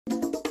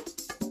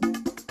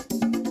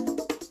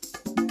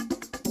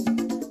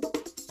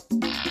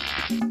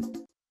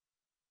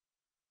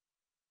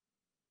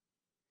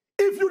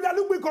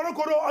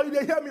Koro, or you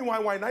hear me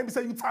wine. I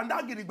say you tanda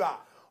giriba.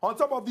 On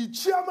top of the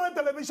Chairman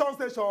television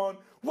station,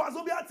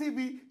 Wazobia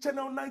TV,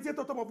 channel 98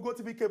 on top of Go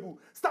TV cable,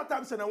 Star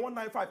Times channel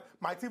 195,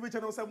 My TV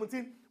channel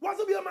 17,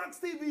 Wazobia Max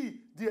TV,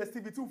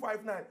 DSTV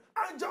 259.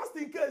 And just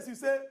in case you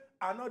say,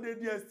 another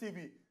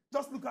DSTV,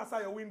 just look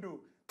outside your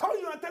window. Turn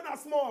your antenna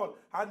small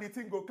and the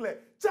thing go clear.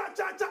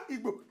 Cha-cha-cha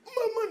Igbo,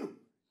 mamanu.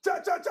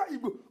 Cha-cha-cha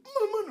Igbo,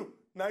 mamanu.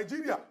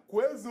 Nigeria,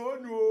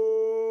 kwezono.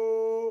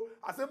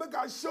 I said, I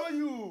can show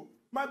you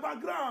my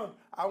background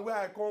and where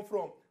I come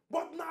from.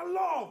 But now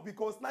love,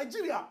 because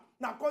Nigeria,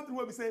 now country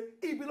where we say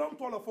it belongs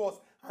to all of us.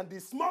 And the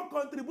small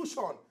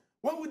contribution,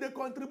 when we they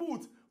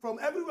contribute from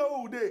everywhere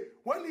we dey,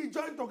 when we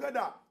join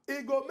together,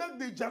 it go make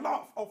the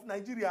jollof of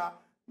Nigeria,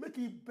 make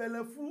it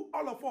belleful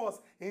all of us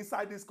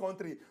inside this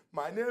country.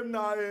 My name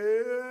now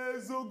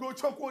is Zogo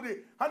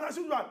Chokwode. And as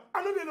usual,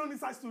 I know they know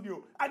inside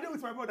studio. I deal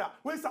with my brother.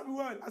 When it's happening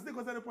well, as they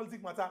concern the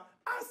politics matter,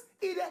 as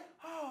it is.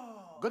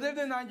 Good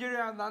evening,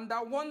 Nigerians, and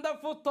that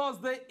wonderful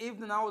Thursday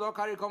evening. I will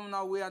carry coming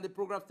our way, and the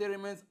program still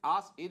remains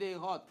as it is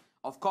hot.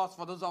 Of course,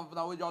 for those of you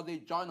that will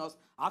just join us,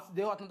 as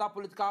they hot another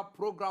political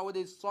program where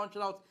they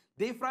sunshine out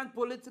different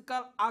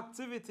political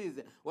activities.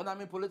 When I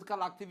mean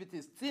political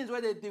activities, things where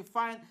they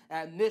define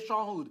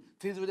nationhood,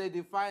 things where they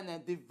define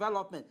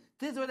development,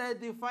 things where they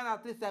define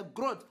at least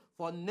growth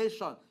for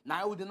nation.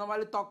 Now we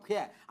normally talk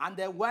here, and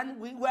then where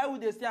we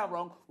they say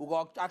wrong, we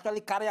go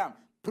actually carry on.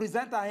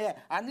 Presenter here,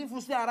 and if we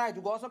say right, we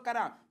go also carry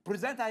on.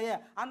 Presenter here,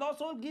 and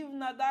also give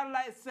that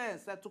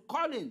license to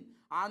call in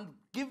and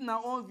give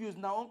our own views,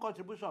 our own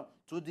contribution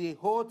to the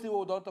whole thing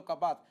we don't talk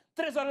about.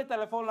 3 solid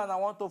telephone line, I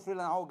want to free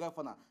line, I will get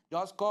for now.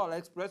 Just call,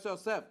 express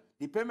yourself.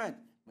 The payment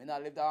may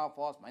not leave that one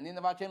for us. My name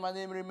never changed. My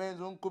name remains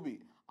Unkubi,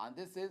 and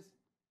this is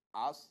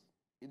As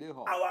It Is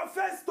Hot. Our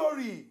first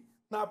story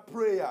now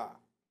prayer,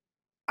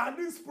 and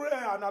this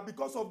prayer now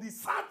because of the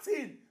sad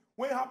thing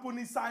when happened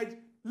inside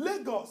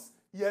Lagos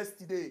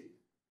yesterday.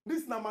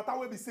 This na matter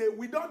where we say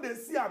we don't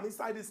see them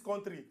inside this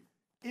country.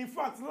 In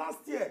fact,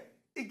 last year,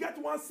 it get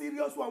one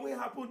serious one when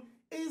happened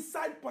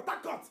inside Port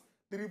Harcourt,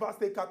 the River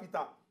State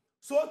capital.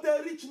 So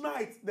they reach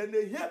night, then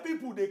they hear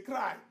people, they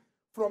cry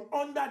from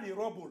under the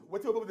rubble,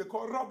 what they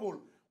call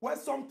rubble, where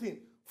something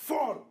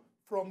fall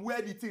from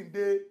where the thing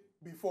they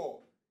before.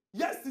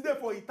 Yesterday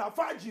for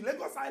Itafaji,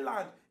 Lagos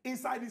Island,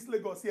 inside this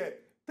Lagos here,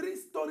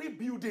 3-story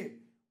building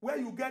where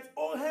you get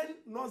Ohen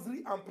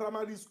Nursery and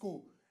Primary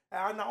School,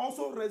 and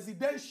also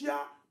residential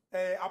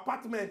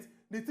apartment,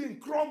 the thing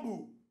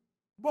crumble.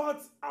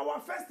 But our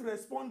first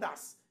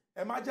responders,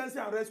 emergency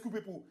and rescue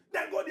people,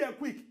 they go there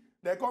quick.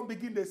 They come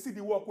begin to see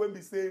the work when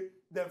we say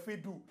they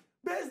fit do.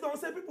 Based on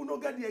say people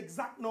don't get the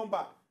exact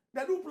number.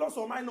 They do plus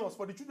or minus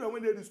for the children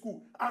when they're in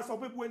school. And some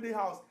people when they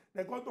house,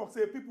 they come talk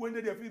say people when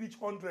they reach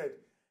 100.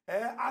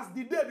 As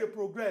the day they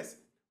progress,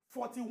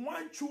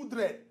 41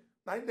 children,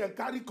 now they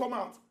carry come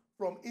out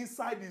from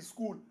inside the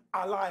school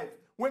alive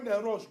when they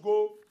rush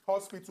go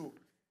hospital.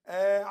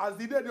 As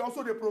the day they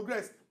also they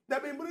progress, they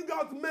been bring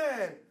out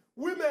men,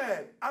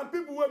 women, and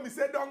people when we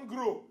say don't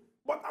grow.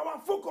 But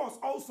our focus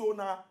also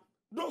now,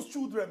 those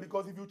children,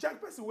 because if you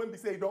check person when we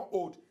say don't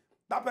old,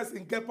 that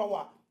person get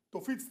power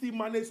to fit still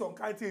manage some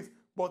kind of things.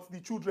 But the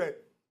children,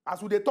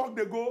 as we they talk,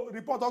 they go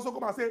report also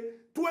come and say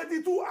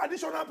 22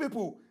 additional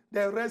people,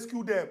 they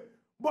rescue them.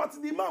 But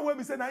the man when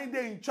we say now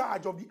they in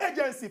charge of the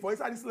agency for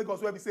inside this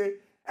Lagos where we say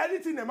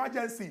anything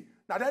emergency,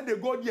 now then they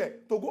go there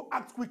to go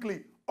act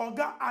quickly.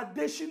 Oga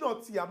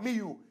Adesina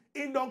Tiamiyu,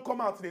 in don't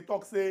come out, they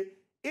talk, say,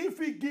 if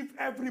we give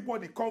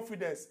everybody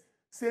confidence,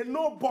 say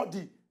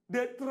nobody,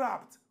 they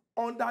trapped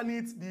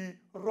underneath the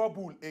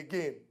rubble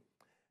again.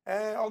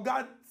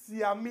 Oga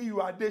Tiamiyu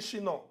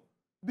Adesina,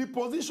 the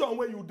position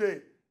where you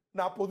dey,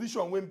 na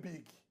position when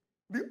big.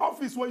 The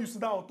office where you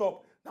sit down on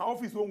top, na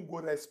office where we go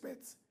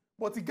respect.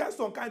 But it gets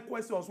some kind of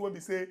questions when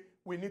we say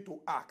we need to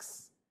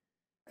ask.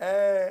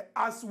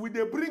 As we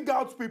they bring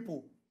out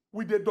people,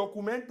 we they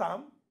document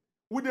them,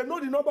 we they know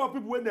the number of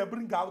people when they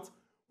bring out.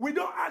 We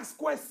don't ask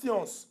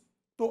questions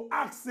to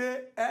ask,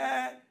 say,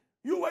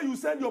 you where you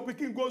send your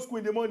pikin go school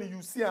in the morning,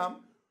 you see them.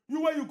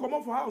 You where you come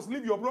up for house,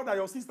 leave your brother,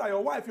 your sister,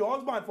 your wife, your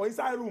husband for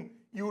inside room,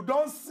 you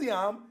don't see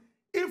them.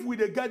 If we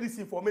they get this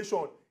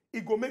information,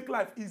 it go make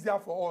life easier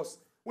for us.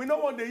 We know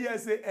one day here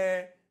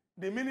say,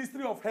 the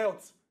Ministry of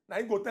Health, now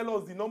it go tell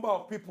us the number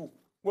of people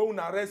when we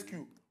na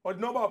rescue or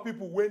the number of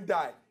people when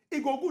die.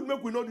 It go good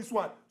make we know this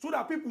one so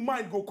that people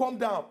mind go come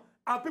down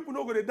and people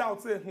not go to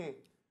doubt say,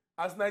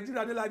 as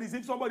Nigeria they like this,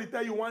 if somebody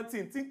tell you one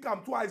thing, think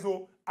come twice,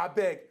 oh, I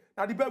beg.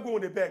 Now the beg go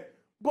on the beg.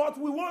 But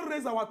we want to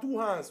raise our 2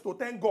 hands to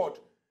thank God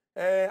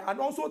and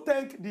also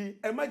thank the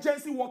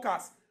emergency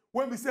workers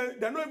when we say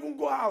they don't even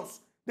go house.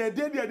 They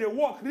did there, they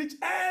work, reach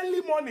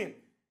early morning,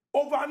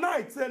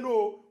 overnight, say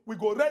no, we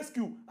go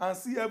rescue and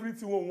see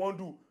everything we want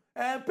to do.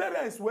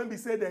 Parents, when we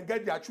say they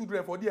get their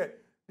children for there,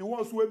 the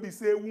ones when we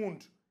say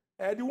wound,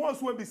 the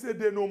ones when we say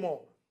they no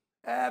more.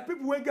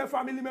 People when get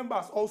family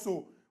members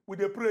also, we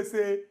they pray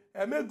say,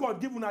 may God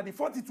give una the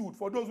fortitude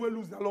for those who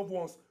lose their loved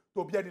ones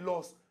to bear the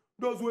loss.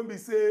 Those when we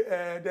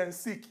say then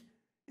sick.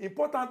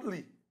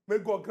 Importantly, may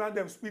God grant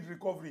them speed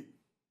recovery.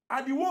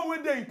 And the one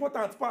wey dey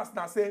important pass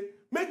na say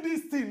make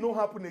this thing no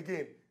happen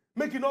again.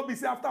 Make it not be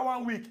say after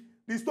 1 week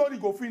the story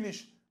go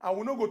finish and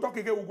we no go talk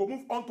again. We go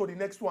move on to the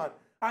next one.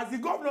 As the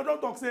governor don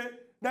talk say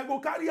they go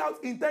carry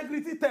out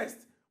integrity test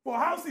for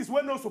houses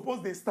wey no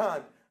suppose dey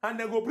stand and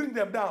they go bring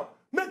them down.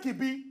 Make it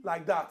be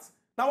like that.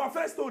 Now our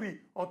first story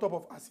on top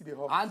of Aside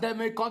Hub. And then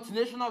a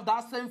continuation of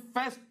that same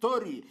first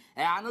story.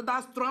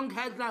 Another strong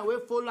headline wey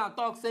follow and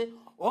talk say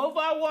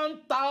over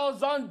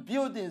 1,000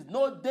 buildings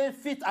no dey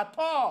fit at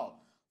all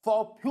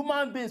for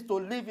human beings to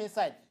live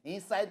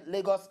inside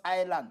Lagos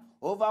Island.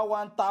 Over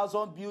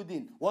 1,000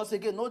 buildings, once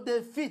again, no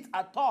dey fit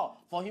at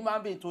all for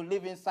human beings to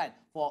live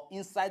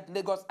inside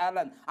Lagos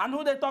Island. And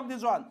who they talk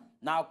this one?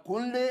 Now,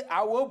 Kunle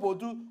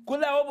Awobodu.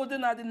 Kunle Awobodu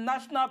now the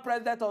national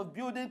president of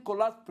Building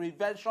Collapse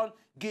Prevention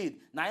Guild.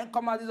 Now, in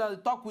come out this one,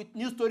 they talk with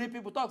news story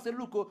people, talk, say,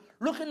 look,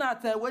 looking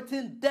at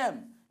waiting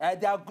them,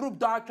 their group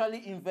don't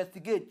actually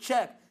investigate,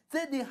 check.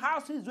 Say the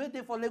house is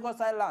waiting for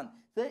Lagos Island.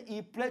 Say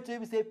he pledged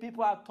to say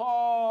people at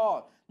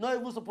all. Not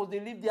even supposed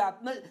to live there.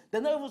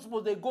 They're not even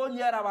supposed to go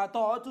near them at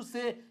all to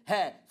say,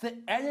 hey, say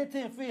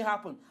anything will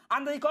happen.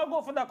 And they can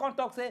go for the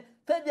contact, say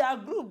their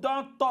group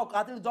don't talk,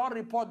 at least don't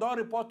report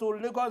to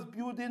Lagos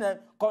Building and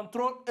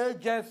Control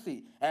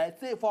Agency.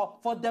 Say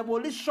for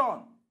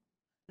demolition.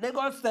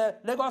 Lagos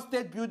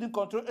State Building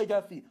Control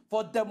Agency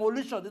for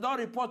demolition. They don't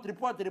report.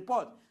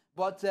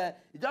 But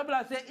it don't be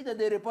like say either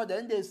they report,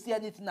 then they see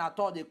anything at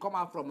all, they come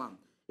out from them.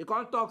 You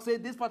can't talk, say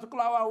this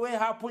particular hour way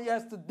happened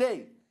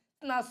yesterday.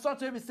 Now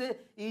such a say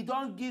he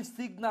don't give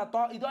signal at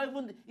all. He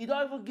don't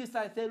even give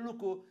sign, say,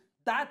 look,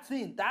 that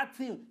thing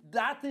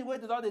where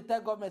they don't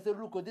tell government, say,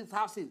 look, this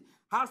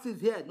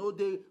houses here, no,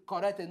 they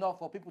correct enough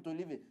for people to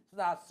live in. So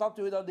that's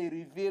something where they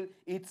reveal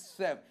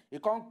itself. You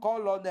can't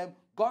call on them.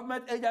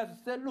 Government agencies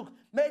say, look,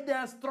 make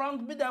them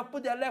strong, make them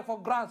put their leg for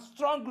ground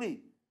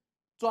strongly.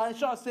 To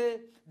ensure,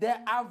 say, they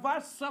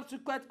avert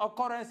subsequent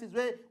occurrences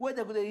where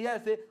they're going to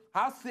hear, say,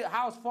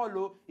 house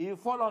follow, you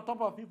fall on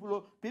top of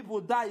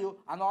people die,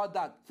 and all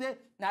that. Say,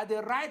 now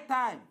the right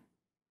time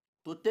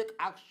to take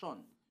action.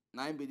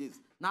 Now be this.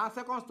 Now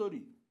second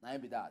story. Now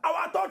be that.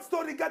 Our third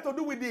story got to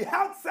do with the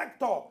health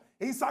sector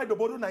inside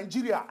Obodo,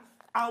 Nigeria.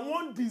 And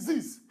one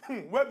disease,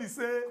 where we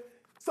say,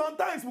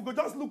 sometimes we could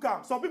just look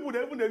at, some people,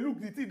 they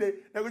look the thing, they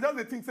could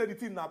just think, say, the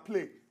thing now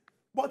play.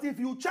 But if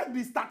you check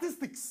the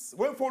statistics,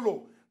 we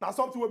follow. Now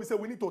something where we say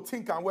we need to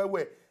think and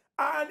where.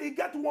 And he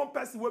get one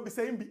person where we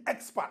say him be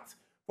expert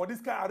for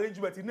this kind of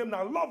arrangement. His name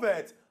now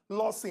Lovett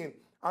Lawson.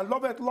 And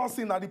Lovett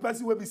Lawson are the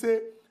person where we say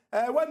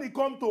when it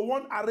come to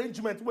one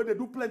arrangement where they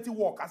do plenty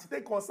work, as it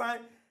take concern,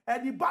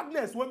 the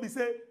badness when we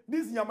say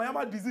this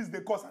yamayama disease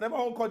they cause. I never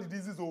want to call the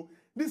disease, oh,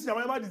 this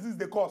yamayama disease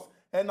they cause.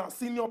 And a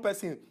senior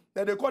person,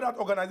 then they call that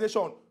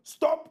organization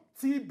Stop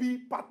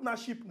TB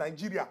Partnership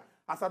Nigeria.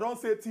 As I don't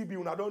say TB,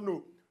 and I don't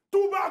know.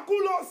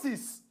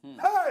 Tuberculosis.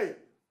 Hey!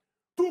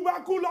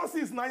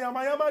 Tuberculosis na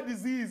yamayama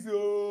disease.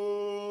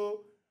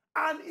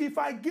 And if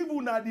I give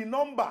una the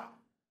number,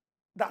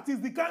 that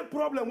is the kind of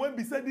problem when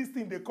we say this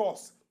thing they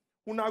cause.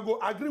 Una go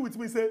agree with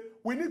me, say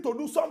we need to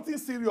do something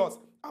serious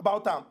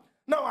about them.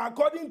 Now,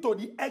 according to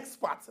the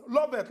expert,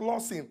 Lovett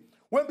Lawson,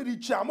 when be the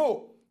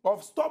chairman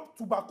of Stop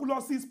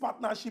Tuberculosis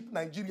Partnership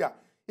Nigeria,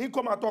 he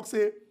come and talk,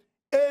 say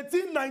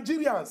 18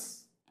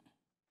 Nigerians,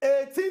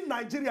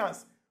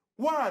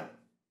 1,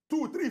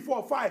 2, 3,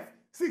 4, 5,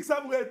 6,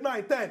 7, 8,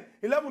 9, 10,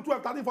 11,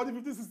 12, 13, 14,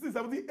 15, 16,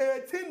 17,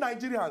 18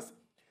 Nigerians.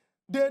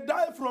 They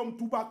die from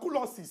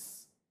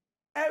tuberculosis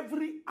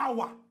every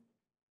hour.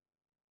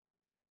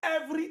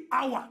 Every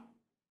hour.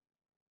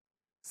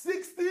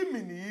 60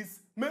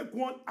 minutes make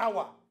 1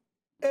 hour.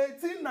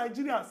 18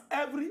 Nigerians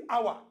every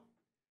hour.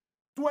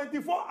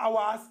 24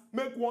 hours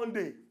make 1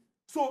 day.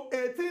 So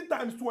 18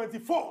 times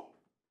 24,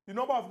 the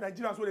number of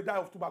Nigerians who they die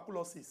of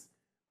tuberculosis.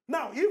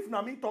 Now, if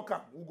Nami talk,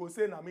 we go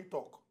say Nami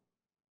talk.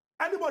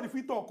 Anybody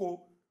fit talk,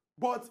 oh,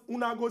 but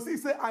una go see,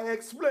 say, I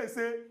explain,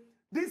 say,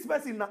 this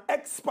person is an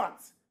expert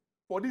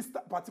for this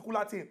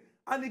particular thing.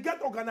 And they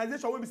get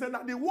organization where we say,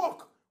 now they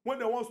work when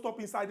they want to stop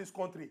inside this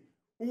country.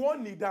 We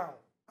won't kneel down.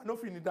 I don't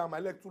feel kneel down, my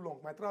leg too long,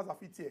 my trousers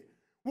fit here.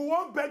 We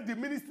won't beg the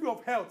Ministry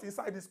of Health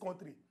inside this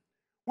country.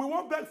 We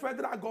won't beg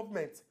federal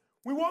government.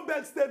 We won't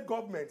beg state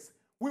governments.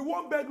 We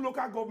won't beg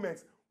local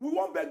governments. We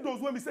won't beg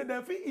those when we say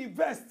they fit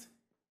invest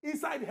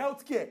inside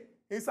healthcare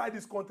inside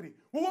this country.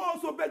 We won't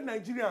also beg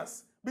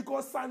Nigerians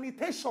because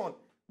sanitation,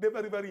 they're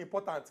very, very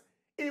important.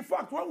 In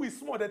fact, when we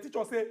small, the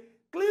teacher say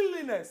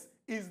cleanliness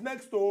is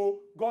next to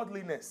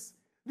godliness.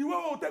 The way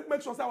we will take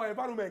make sure our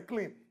environment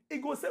clean,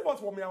 it go save us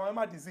from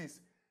yamayama disease.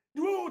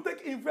 The way we will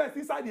take invest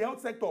inside the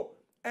health sector,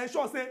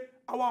 ensure say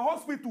our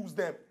hospitals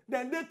them,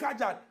 then they catch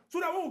that. So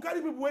that when we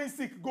carry people when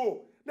sick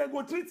go, then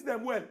go treat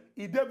them well.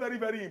 It's very,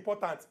 very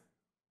important.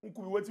 We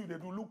could be waiting they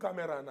do. Look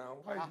camera now.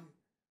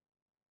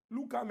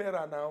 Look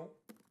camera now.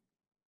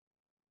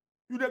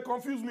 You they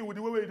confuse me with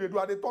the way they do.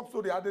 They talk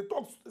story. They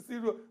talk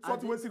serious.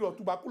 Something serious.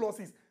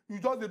 Tuberculosis. You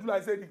just they do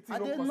like say the thing. I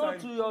did not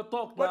to your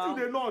talk but now. But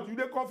you they not. You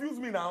they confuse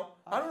me now.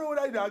 I don't know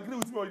whether they agree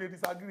with me or they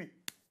disagree.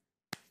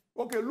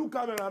 Okay, look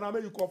camera and I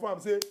make you confirm.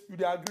 Say you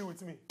they agree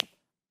with me.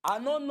 I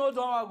don't know what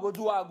I go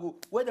do,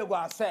 where they go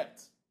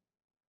accept.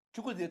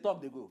 Chuku they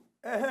talk, they go.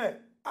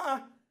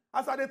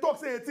 As I they talk,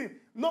 say 18.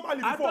 Normally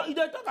before.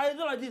 I don't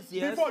like this,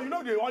 yes. Before, you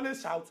know, they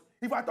always shout.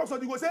 If I talk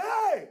something, you go say,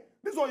 hey!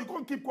 This one you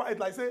can't keep quiet,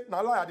 like say,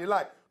 nah lie, they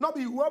lie. Not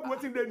be who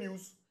waiting the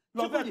news.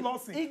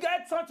 He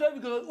gets such a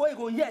because where you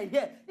go, yeah.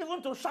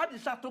 Even to shout the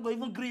shout, to go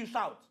even green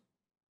shout.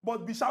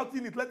 But be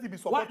shouting it, let it be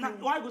supporting.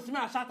 Why go see me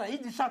a shout?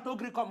 If the shout,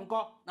 green come,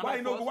 go. Why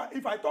you know?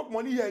 If I talk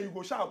money here, you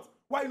go shout.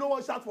 Why you no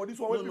one shout for this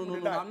one?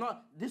 No, I'm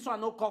not. This one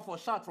no call for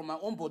shout from my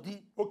own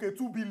body. Okay,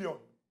 2 billion.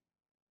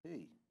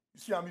 Hey. You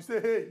see, you say,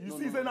 hey, you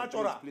see, it's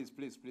natural. Please,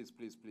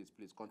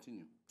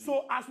 continue. Please.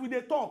 So as we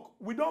dey talk,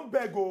 we don't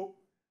beg.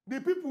 The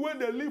people when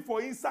they live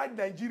for inside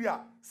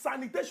Nigeria,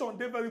 sanitation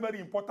they very, very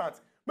important.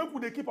 Make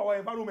we dey keep our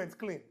environment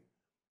clean.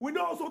 We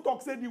don't also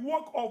talk say the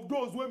work of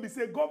those when we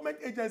say government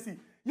agency.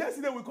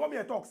 Yesterday we come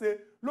here talk say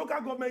local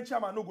government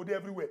chairman no go there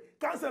everywhere,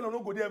 councillor no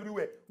go there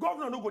everywhere,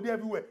 governor no go there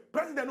everywhere,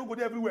 president no go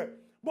there everywhere.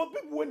 But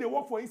people when they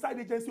work for inside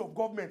agency of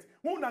government,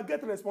 when una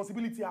get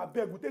responsibility, I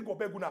beg, we take go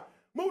beg una.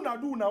 When una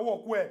do una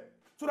work well,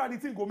 so that the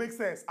thing go make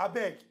sense. I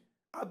beg.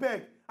 I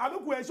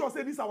make we ensure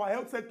say this our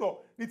health sector,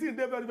 the thing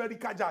they very, very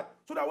casual.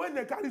 So that when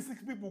they carry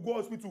 6 people go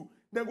hospital,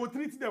 they go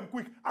treat them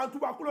quick. And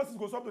tuberculosis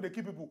goes up to the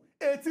key people.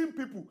 18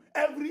 people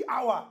every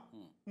hour.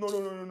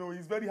 No.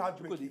 It's very hard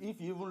breaking. If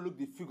you even look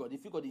the figure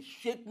they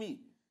shake me.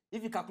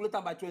 If you calculate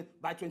them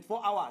by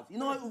 24 hours, you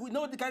know, we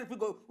know the kind of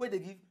figure where they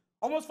give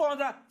almost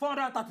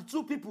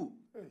 432 people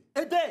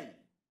a day.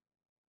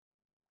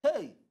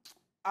 Hey.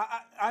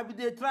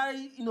 They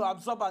try,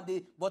 absorb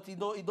and but they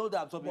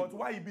absorb. But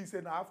why you be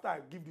saying after I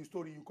give the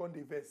story, you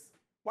can't verse?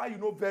 Why you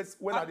know verse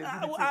when I do the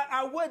thing?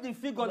 I weigh the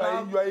figure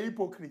now. You are a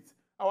hypocrite.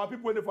 Our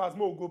people when they fast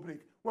more go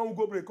break. When we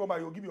go break, come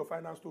and you'll give your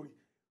final story.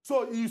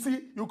 So you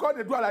see, you call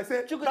the dual. I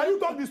say, can you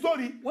talk the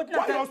story? Why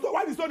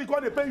the story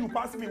call the pay you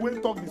pass me when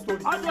you talk the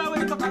story? How do I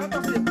when you talk? I don't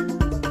talk.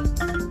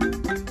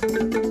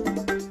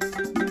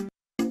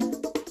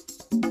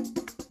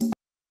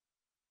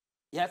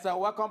 Yes,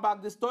 welcome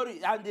back. The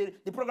story and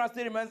the program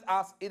still remains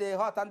as it is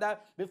hot. And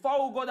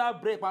before we go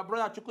that break, my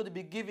brother Chuku will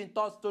be giving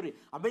third story.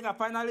 I think I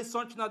finally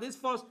launched now this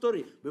first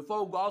story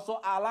before we go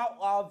also allow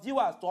our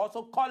viewers to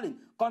also call in,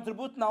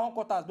 contribute in our own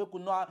quarters. We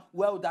could know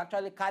where we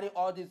actually carry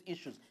all these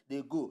issues.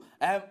 They go.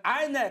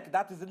 INEC,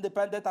 that is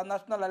Independent and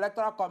National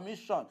Electoral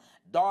Commission,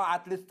 don't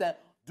at least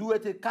do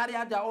it to carry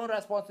out their own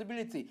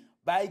responsibility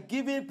by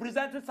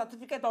presenting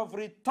certificate of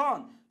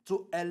return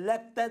to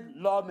elected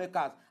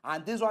lawmakers.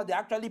 And this one they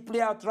actually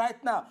play out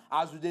right now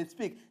as they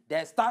speak.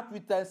 They start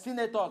with the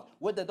senators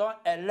where they don't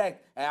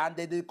elect and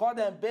they call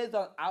them based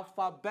on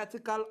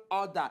alphabetical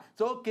order.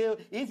 So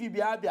okay, if you be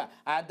Abia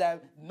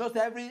and not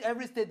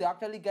every state they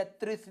actually get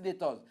 3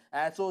 senators.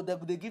 So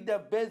they give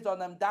them based on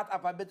that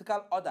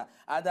alphabetical order.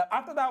 And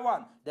after that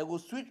one, they will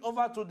switch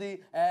over to the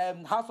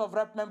House of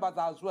Rep members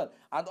as well.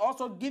 And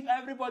also give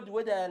everybody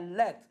where they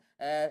elect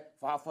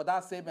for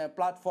that same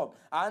platform.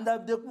 And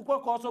the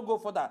people also go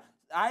for that.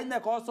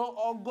 INEC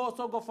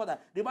also go for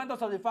that. Remind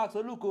us of the facts.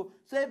 So look,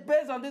 say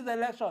based on this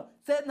election,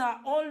 say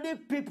now only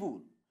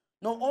people,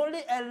 not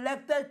only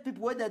elected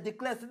people where they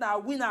declare are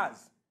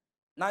winners.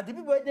 Now the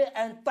people where they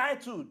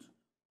entitled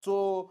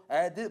to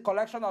the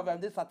collection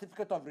of this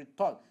certificate of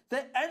return.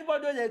 Say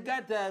anybody when they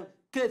get a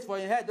case for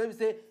your head, they will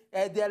say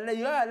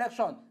your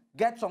election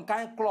get some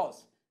kind of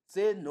clause.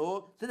 Say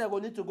no, say they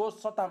will need to go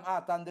sort them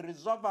out and the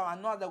resolve them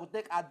and know they will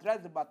take address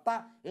the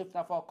matter if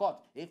not for court,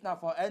 if not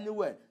for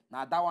anywhere.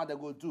 Now that one they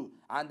go do.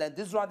 And then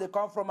this one they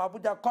come from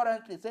Abuja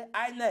currently, say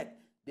INEC,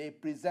 they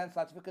present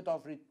certificate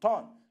of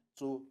return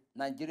to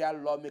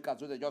Nigerian lawmakers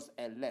who they just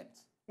elect.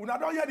 We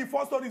don't hear the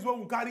first stories when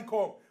we carry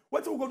come.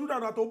 What we go do now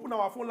to open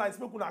our phone lines,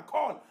 make una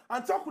call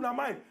and talk una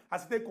mind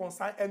as they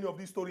concern any of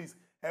these stories.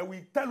 And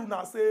we tell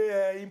una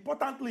say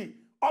importantly,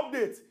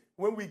 update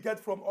when we get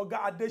from Oga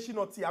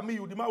Adeshinoti. I mean,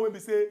 you demand when we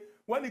say,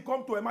 when it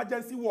comes to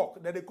emergency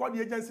work, that they call the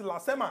agency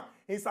LASBCA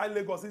inside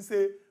Lagos, he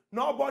say,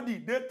 nobody,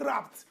 they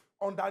trapped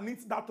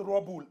underneath that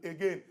rubble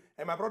again.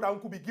 And my brother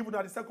Uncle be giving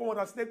that the second one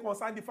as they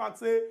concern the fact,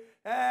 say,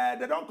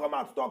 they don't come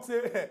out to talk,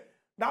 say,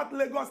 that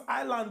Lagos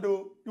Island,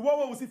 though, the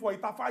one we see for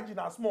Itafaji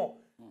na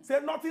small, say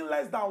nothing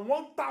less than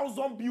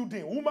 1,000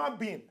 building, human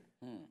being.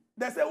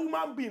 They say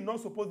human being not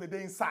supposed to be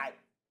inside.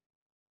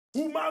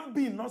 Human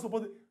being not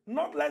supposed to,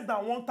 not less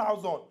than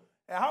 1,000.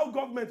 How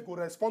government go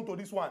respond to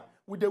this one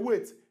with the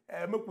wait,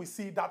 make we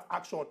see that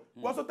action.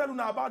 We also tell you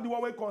now about the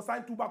one we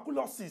concern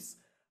tuberculosis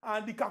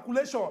and the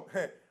calculation.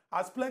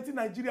 As plenty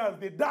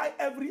Nigerians, they die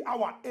every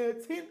hour.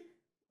 18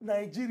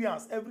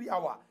 Nigerians every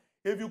hour.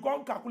 If you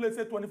can't calculate,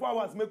 say 24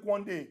 hours, make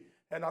one day.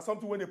 And that's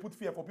something when they put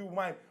fear for people's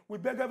mind. We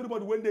beg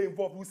everybody when they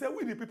involved. We say,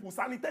 we the people,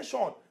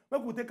 sanitation.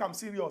 Make we take them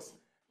serious.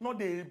 Not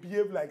they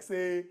behave like,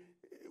 say,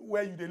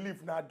 where you they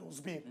live now,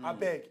 those being. I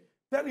beg.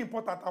 Very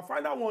important. And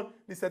final one,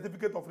 the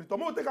certificate of return.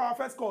 We'll take our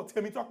first call.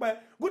 Temi Tokpe.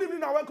 Good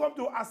evening and welcome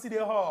to Acid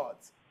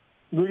Heart.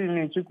 Good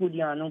evening, Chukudi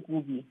and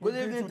Nkubi. Good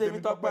evening, Temi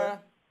Tokpe.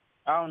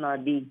 How are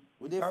you?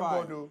 Good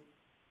evening.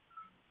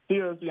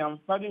 Seriously, I'm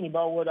studying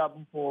about what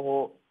happened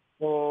for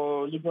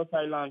for Lagos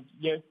Island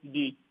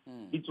yesterday.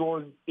 It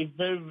was a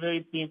very,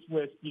 very painful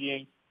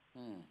experience.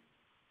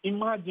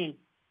 Imagine,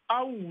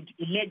 how would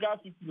a mega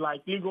city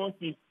like Lagos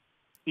State,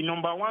 the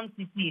 #1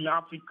 city in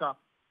Africa,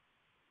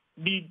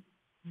 be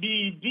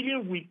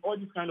dealing with all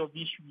these kind of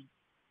issues?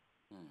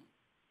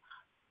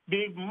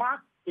 They've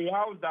marked a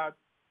house that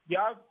the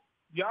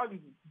house is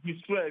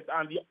distressed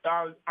and the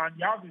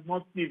house is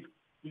not safe.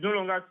 It's no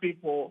longer safe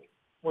for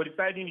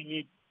residing in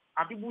it,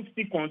 and people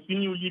still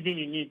continue living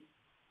in it.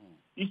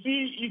 You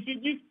see,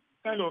 this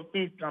kind of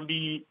things can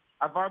be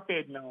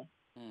averted now.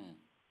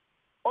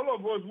 All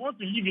of us want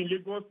to live in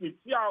Lagos State.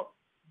 See how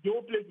the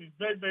whole place is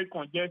very, very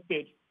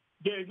congested.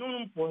 There is no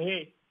room for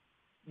air.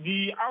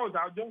 The houses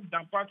are just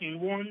jam-packed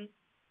in one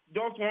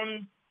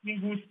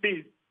single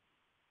space.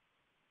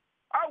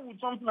 How would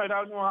something like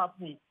that not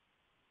happen?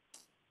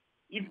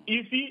 If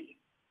you see,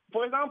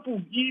 for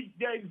example, if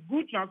there is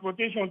good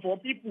transportation for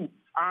people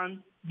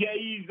and there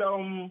is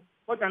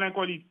what can I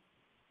call it?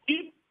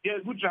 If there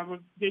is good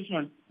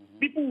transportation,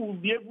 people will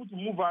be able to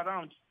move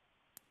around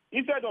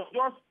instead of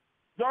just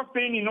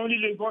staying in only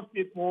Lagos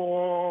State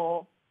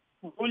for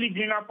only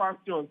greener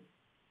pastures.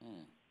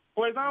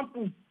 For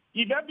example,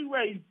 if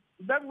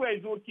everywhere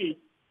is okay,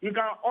 you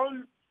can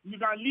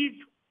live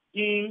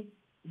in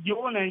the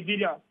whole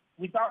Nigeria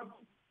without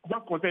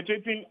just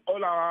concentrating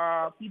all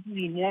our people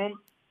in one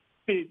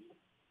state.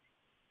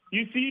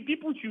 You see,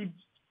 people should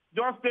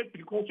just take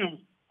precautions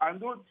and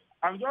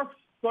just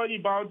sorry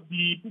about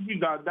the people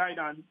that died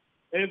and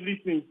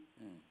everything.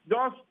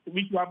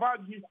 We should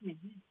avoid this thing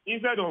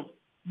instead of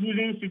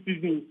losing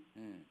citizens.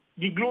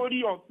 The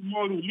glory of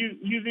tomorrow,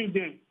 losing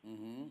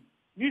them.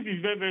 This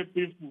is very, very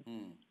painful.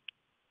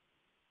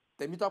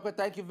 Temitope,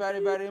 thank you very,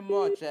 very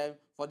much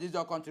for this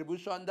your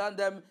contribution.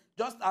 Then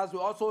just as we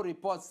also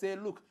report, say,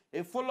 look,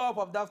 a follow-up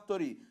of that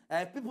story.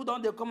 People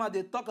don't they come and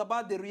they talk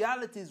about the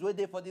realities where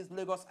they for this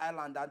Lagos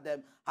Island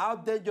and how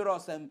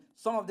dangerous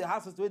some of the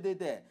houses where they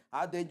there,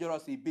 how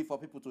dangerous it be for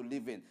people to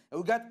live in. And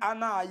we get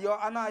Anna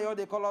Ayo,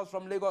 they call us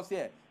from Lagos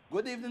here.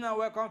 Good evening and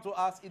welcome to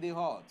Ask It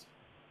Hot.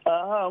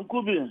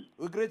 Nkubi.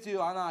 We greet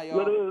you, Anna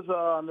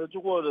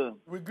Ayo.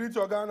 We greet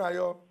you, Ghana,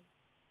 Ayo.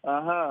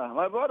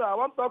 My brother, I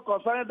want to talk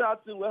concerning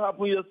that thing what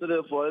happened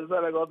yesterday for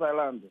Israel Lagos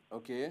Island.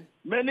 Okay.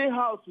 Many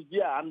houses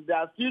there, and they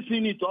are still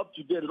seeing it up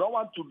to date. They don't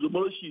want to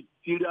demolish it.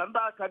 Till the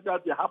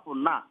another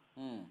happen now.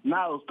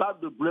 Now start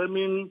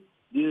blaming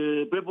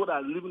the people that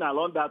are living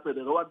along that place.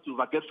 They don't want to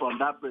vacate from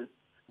that place.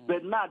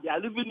 But now they are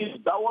living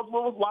in that was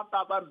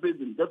 1,000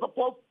 buildings. They're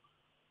supposed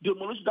to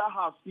demolish that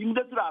house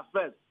immediately at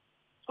first.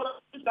 So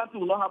that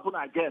will not happen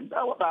again.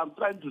 That's what I'm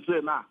trying to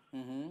say now.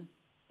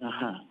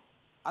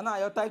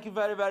 Anna, thank you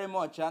very, very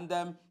much.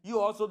 And you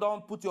also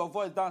don't put your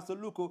voice down. So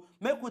look,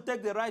 make we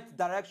take the right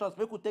directions,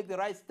 make we take the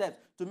right steps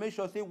to make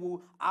sure say we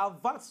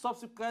avert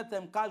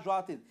subsequent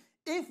casualties.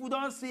 If we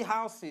don't see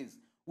houses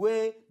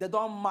where they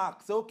don't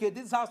mark, say, okay,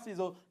 this house is,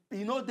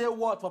 they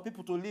worth for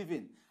people to live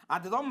in.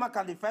 And they don't mark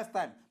on the first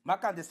time,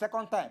 mark on the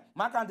second time,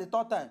 mark on the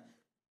third time.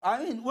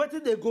 I mean, what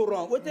did they go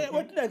wrong? What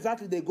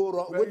exactly they go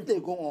wrong? What did they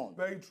go on?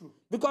 Very true.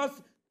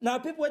 Because now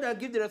people that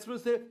give the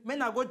response say,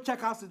 men are go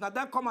check houses. Now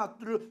they come out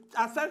through,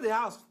 assess the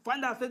house,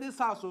 find out say this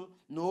house,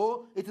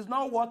 no, it is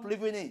not worth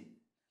living in.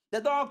 They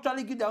don't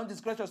actually give their own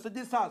discretion. So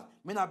this house,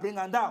 men are bring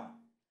them down.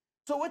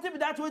 So what if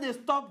that way they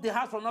stop the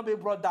house from not being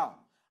brought down?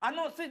 I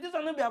know, see, this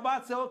will not be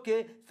about say,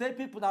 okay, say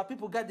people now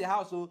people get the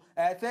house,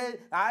 say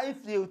if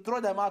you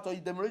throw them out or you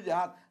demolish the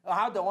house,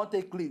 how they want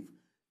to take leave.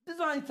 This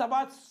one it's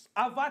about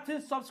averting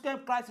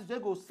subsequent crises. We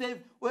go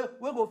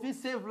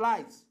save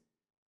lives.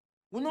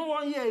 We don't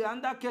want here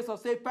under case of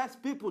say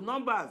past people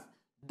numbers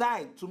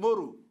die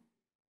tomorrow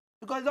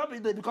because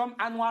they become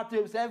annual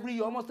trips every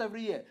year, almost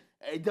every year.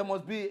 There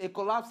must be a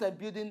collapse and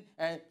building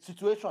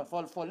situation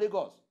for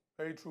Lagos.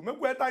 Very true. Make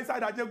we enter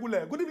inside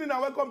Ajegule. Good evening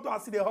and welcome to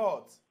Ask It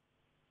Hot.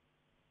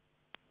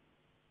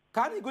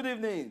 Kani, good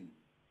evening.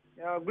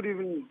 Yeah, good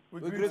evening. We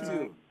greet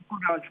you.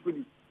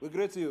 We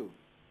greet you.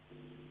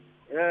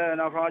 Yeah,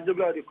 now from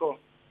Wazobia they call.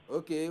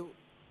 Okay,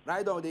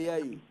 right on, they hear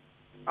you.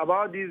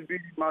 About this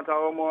big matter,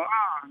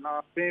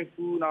 now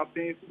painful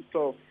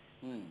stuff.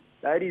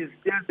 That is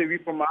just away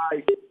from my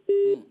eye.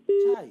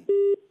 Chai.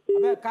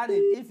 I beg, Kani,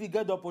 if you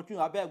get the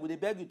opportunity, I beg, would they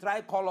beg you try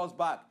call us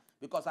back?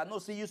 Because I know,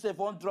 see, you say,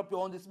 won't drop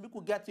your own, this, we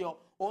could get your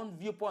own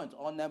viewpoint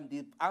on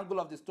the angle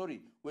of the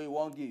story where you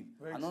won't give.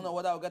 I don't know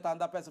whether I'll get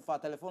another person for a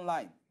telephone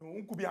line.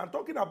 I'm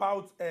talking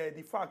about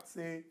the fact,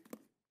 say,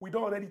 we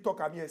don't already talk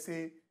about here,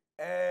 say,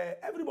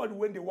 everybody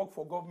when they work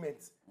for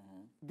government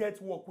get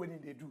work when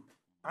they do.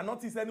 And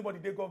not is anybody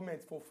they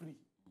government for free.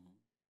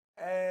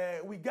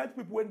 We get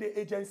people when they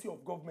agency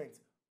of government,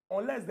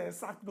 unless they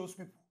sack those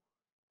people,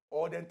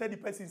 or then tell the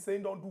person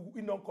saying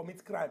don't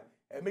commit crime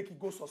and make it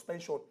go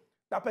suspension.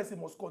 That person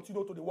must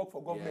continue to the work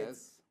for government.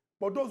 Yes.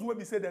 But those when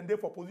we say then they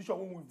for position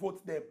when we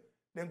vote them,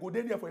 then go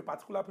there for a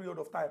particular period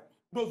of time.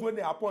 Those when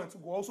they appoint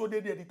go also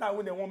there the time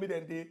when they want me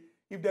then they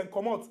if they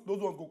come out, those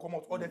ones go come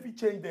out, or they fit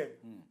change them.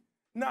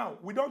 Now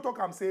we don't talk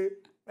and say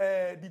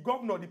the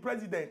governor, the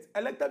president,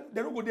 elected,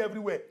 they don't go there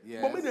everywhere.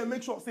 Yes. But maybe they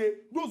make sure, say,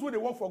 those where they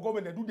work for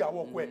government, they do their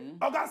work well.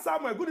 Oga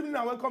Samuel, good evening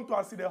and welcome to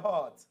our City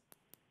Heart.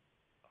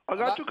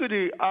 Oga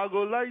Chukudi, I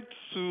would like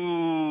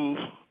to,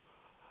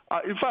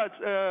 in fact,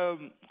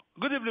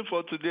 good evening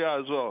for today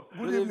as well.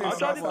 Good evening, I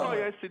tried to Samuel. call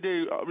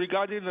yesterday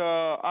regarding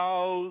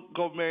how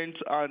government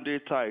and they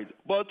tied.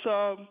 But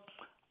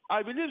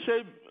I believe,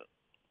 say,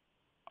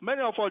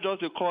 many of us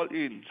just call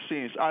in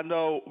since, and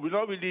we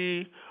don't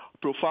really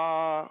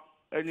prefer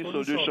any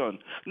solution.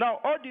 Now,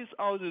 all these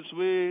houses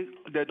where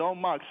they don't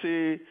mark,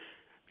 say,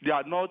 they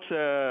are not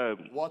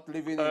What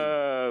living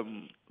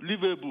in?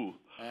 livable.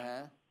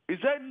 Is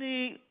there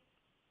any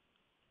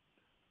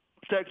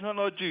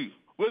technology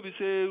where we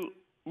say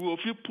we will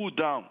feel put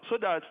down so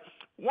that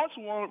once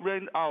we want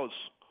rent house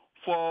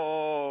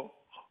for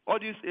all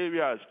these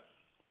areas,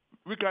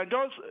 we can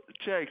just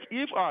check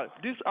if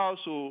this house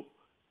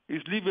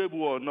is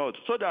livable or not,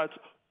 so that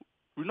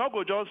we not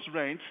go just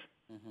rent.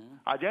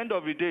 At the end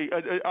of the day,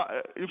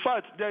 in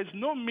fact, there is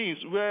no means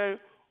where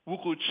we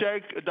could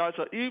check that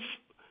if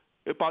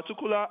a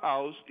particular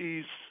house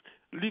is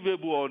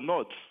livable or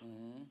not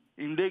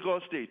in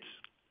Lagos State.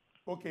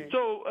 Okay.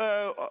 So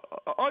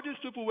all these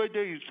people where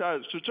they in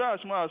charge to try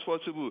as much as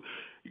possible,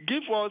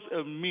 give us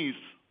a means,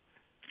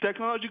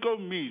 technological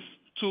means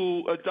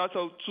to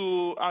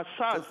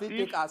assess To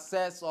take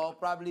access or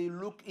probably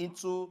look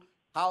into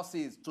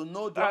houses to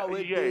know the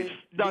way yes,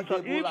 that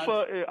if and...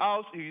 a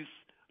house is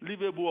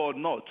livable or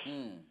not.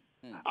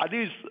 At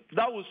least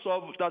that will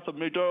solve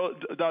major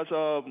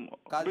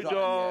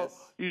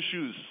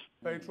issues.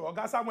 Very true.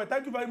 Oga Samuel,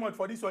 thank you very much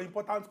for this your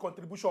important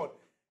contribution.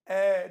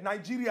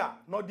 Nigeria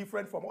not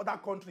different from other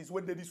countries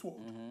when they this work.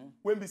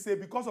 When we say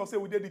because of say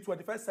we did the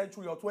 21st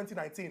century or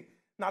 2019,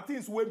 now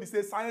things when we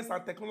say science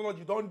and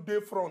technology don't day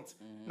front.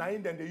 Now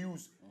in then they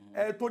use.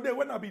 Today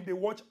when I've been they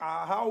watch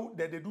how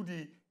they do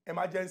the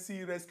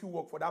emergency rescue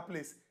work for that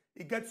place.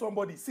 It gets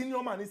somebody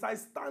senior man inside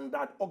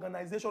standard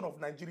organization of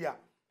Nigeria.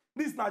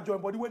 This not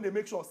joint body when they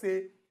make sure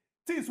say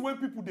things when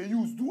people they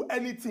use do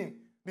anything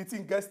the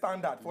thing get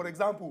standard. For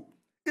example,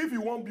 if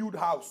you want build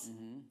house,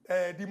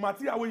 the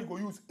material where you go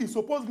use is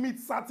supposed to meet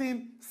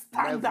certain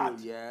standard. Level,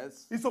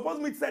 yes. It's supposed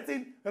to meet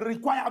certain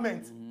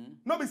requirements.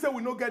 Not be say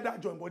we no get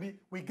that joint body,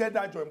 we get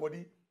that joint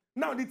body.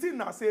 Now the thing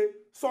now say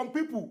some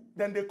people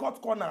then they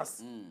cut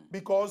corners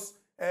because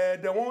they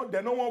don't want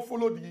to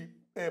follow the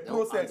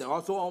process. And they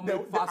also want to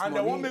make fast money. And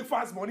they want to make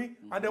fast money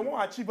and they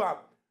want to achieve it.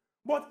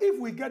 But if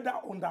we get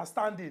that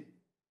understanding,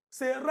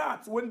 say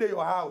rats when they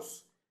your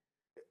house,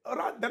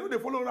 they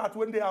don't follow rats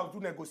when they have do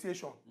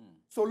negotiation.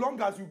 So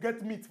long as you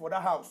get meat for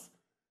that house.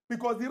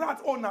 Because the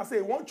rat owner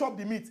say, won't chop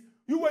the meat.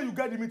 You where you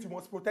get the meat, you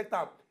must protect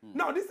them.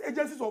 Now, these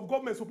agencies of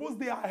government, suppose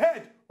they are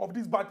ahead of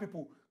these bad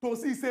people. To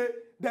see, say,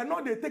 they're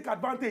not, they take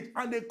advantage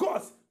and they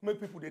cause, make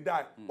people, they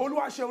die.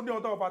 Oluwaseun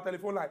on top of our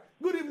telephone line.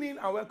 Good evening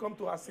and welcome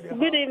to our city.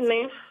 Good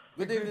evening.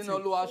 Good evening,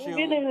 Oluwaseun.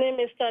 Good evening,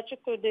 Mr.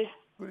 Chukwudi.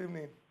 Good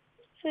evening.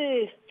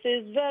 See,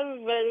 it's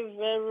very, very,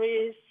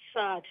 very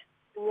sad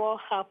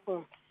what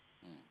happened.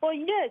 But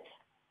yet,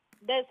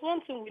 there's one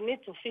thing we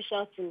need to fish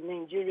out in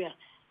Nigeria.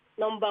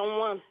 Number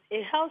one,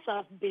 a house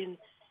has been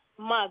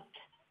marked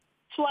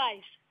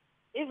twice,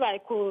 if I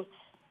could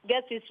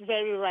get it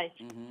very right.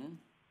 Then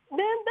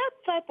that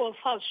type of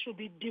house should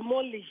be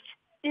demolished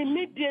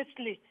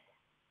immediately.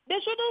 They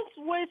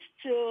shouldn't wait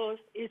till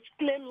it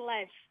claimed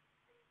life.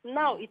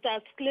 Now it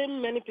has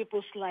claimed many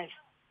people's life.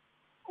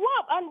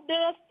 Wow, and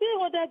there are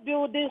still other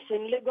buildings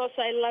in Lagos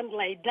Island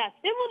like that.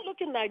 Even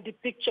looking at the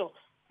picture,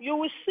 you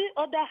will see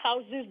other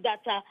houses that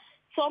are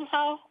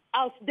somehow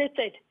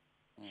outdated.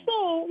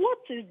 So what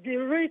is the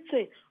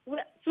rating?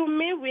 To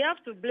me, we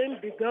have to blame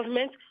the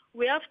government.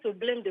 We have to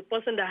blame the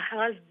person that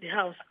has the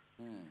house.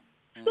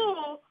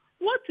 So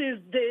what is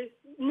the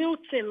new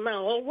thing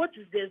now, or what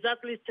is the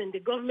exactly thing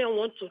the government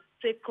wants to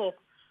take up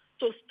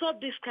to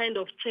stop this kind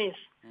of things?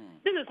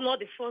 This is not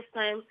the first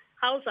time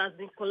house has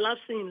been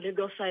collapsing in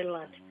Lagos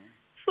Island.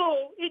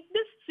 So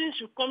this thing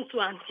should come to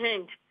an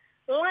end.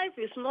 Life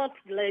is not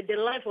like the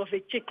life of a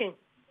chicken.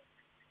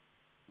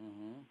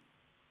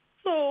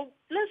 So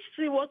let's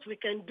see what we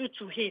can do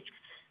to it.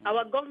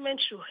 Our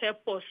government should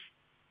help us.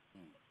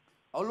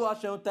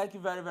 Oluwaseun, thank you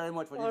very, very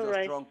much for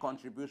this strong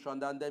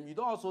contribution. And you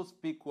don't also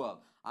speak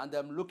well. And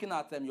looking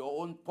at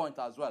your own point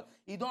as well.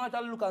 You don't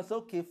actually look and say,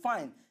 okay,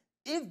 fine.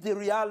 If the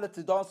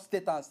reality don't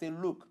state and say,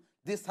 look,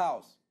 this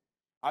house,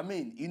 I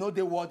mean,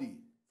 they're worthy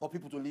for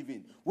people to live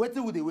in. What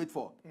would they wait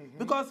for?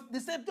 Because the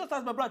same, just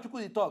as my brother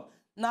Chukwudi talk,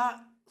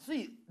 now,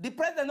 see, the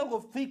president no go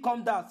fit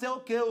come down, say,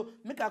 okay,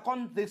 make I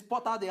come they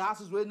spot out the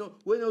houses where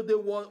they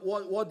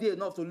worthy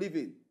enough to live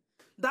in.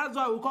 That's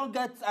why we can't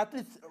get at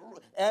least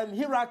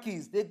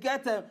hierarchies. They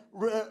get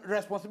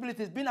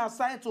responsibilities being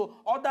assigned to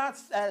other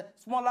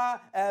smaller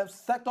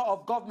sector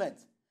of government.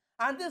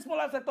 And this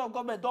smaller sector of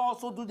government don't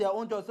also do their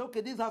own job. Say,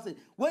 okay, this house,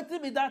 wait till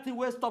me that thing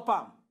will stop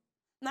them.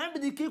 Now be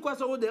the key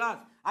question what they ask.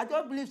 I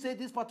just believe say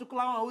this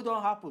particular one will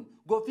don't happen.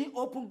 Go feel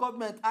open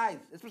government eyes,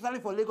 especially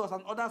for Lagos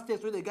and other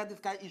states where they get this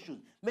kind of issues.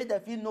 Make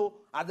them feel know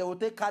and they will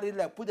take carry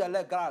leg, put their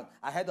leg ground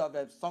ahead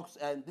of socks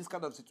and this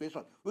kind of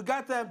situation. We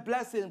got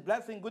Blessing.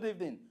 Blessing, good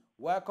evening.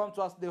 Welcome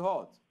to us the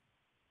hot.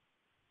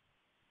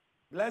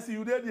 Blessing,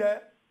 you did, yeah?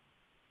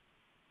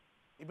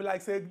 It be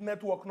like say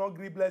network not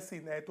agree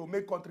Blessing to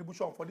make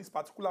contribution for this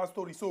particular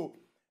story. So,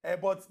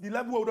 but the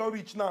level we don't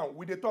reach now,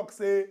 we dey talk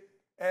say,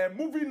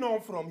 moving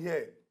on from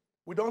here,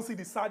 we don't see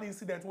the sad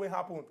incident wey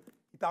happen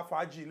at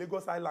Afaji,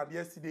 Lagos Island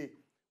yesterday.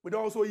 We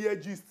don't also hear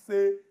gist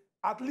say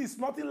at least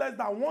nothing less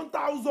than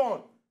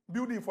 1,000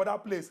 building for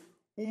that place.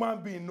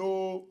 Human being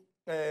no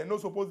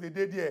suppose they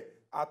dey there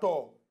at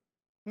all.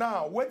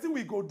 Now, what do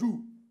we go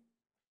do?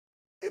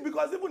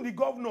 Because even the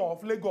governor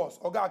of Lagos,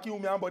 Oga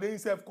Akinwumi Ambode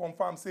himself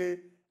confirm say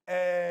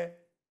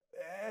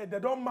they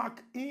don't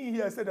mark in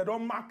here, say they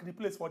don't mark the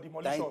place for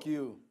demolition. Thank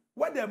you.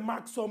 When they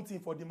mark something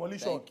for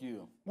demolition, thank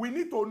you. We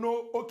need to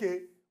know,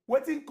 okay,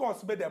 what it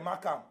costs may they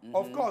mark them.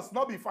 Of course,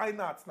 not be fine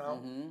arts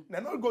now.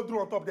 They not go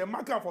through on top, they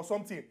mark them for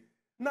something.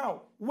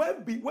 Now,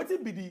 what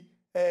will be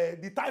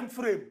the time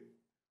frame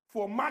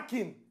for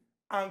marking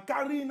and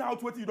carrying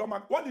out what you don't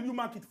mark? What did you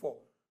mark it for?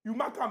 You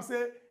mark them,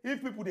 say,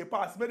 if people they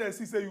pass, may they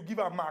see say you give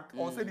a mark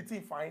or say the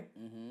thing fine.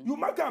 You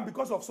mark them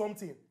because of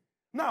something.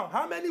 Now,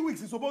 how many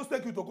weeks is supposed to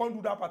take you to come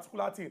do that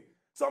particular thing?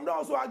 Some don't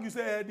also argue,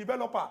 say,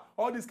 developer,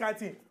 all this kind of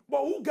thing.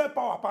 But who get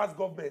power past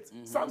government?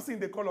 Samson,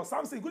 they call us.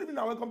 Samson, good evening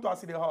and welcome to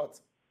us in the heart.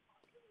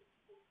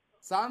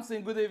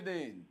 Samson, good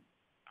evening.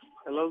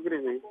 Hello, good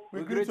evening.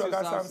 We greet you,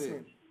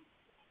 Samson.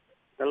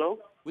 Hello?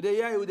 Would they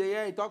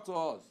hear you? Talk to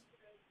us.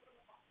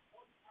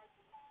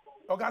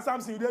 Okay,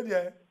 Samson, you did,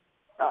 yeah?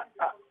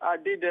 I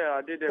did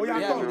there. Oh,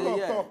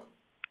 yeah, talk.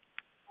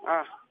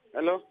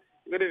 Hello?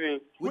 Good evening.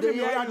 Would they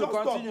hear you?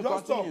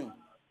 Just Continue.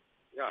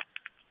 Yeah.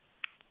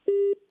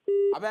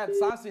 I beg,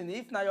 Samson,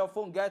 if now your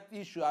phone get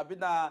issue, I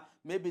been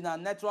maybe na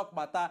network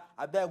matter,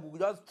 I beg we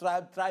just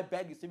try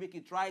beg you, see we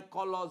can try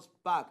call us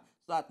back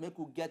so that make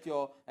we get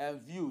your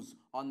views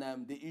on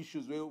the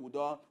issues we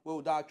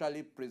would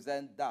actually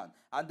present down.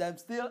 And then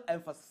still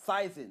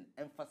emphasizing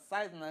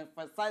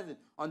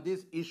on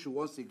this issue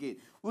once again.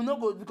 We no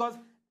go because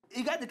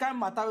it get the kind of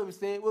matter where we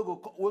say we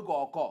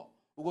go occur.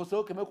 We go say,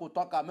 okay, make we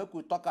talk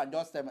and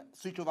just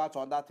switch over to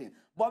another thing.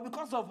 But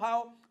because of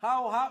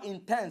how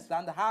intense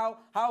and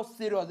how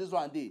serious this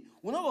one is,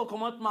 we not go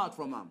come out mouth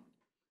from them.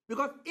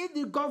 Because if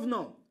the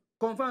governor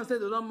confirms say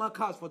they don't mark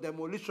house for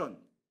demolition,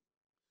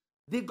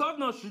 the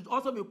governor should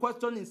also be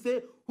questioning,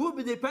 say, who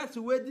be the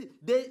person where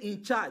they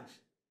in charge?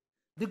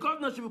 The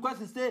governor should be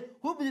questioning, say,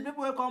 who be the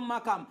people who come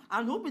mark them,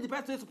 and who be the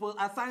person supposed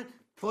to assign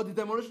for the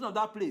demolition of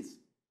that place?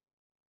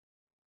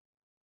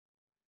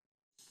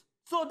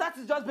 So that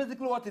is just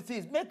basically what it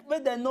is. Make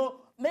them know,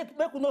 make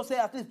we know say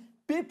at least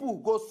people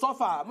go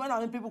suffer. When I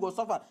mean people go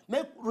suffer,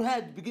 make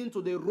head begin to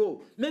the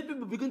roll. Make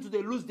people begin to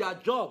lose their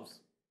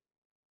jobs.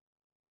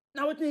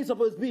 Now what is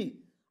supposed to be?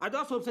 I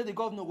just hope say the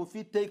governor go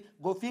fit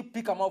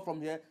pick them up from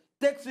here,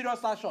 take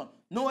serious action.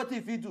 Know what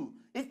if he do.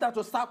 If that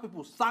to sack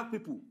people, sack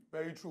people.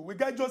 Very true. We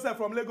get Joseph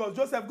from Lagos.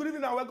 Joseph, good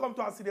evening and welcome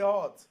to us in the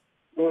heart.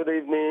 Good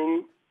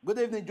evening. Good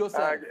evening,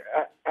 Joseph.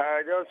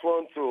 I just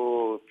want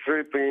to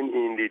trip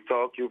in the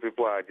talk you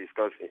people are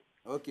discussing.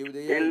 Okay.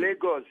 In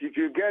Lagos, if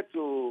you get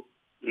to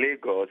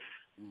Lagos,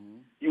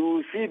 you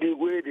will see the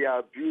way they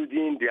are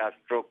building their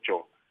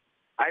structure.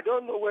 I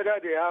don't know whether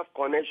they have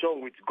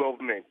connection with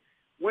government.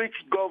 Which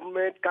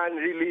government can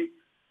really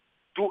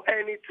do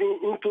anything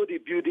into the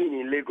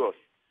building in Lagos?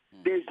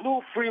 There's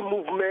no free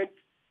movement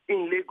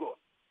in Lagos.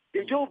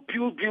 They just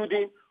build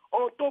building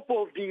on top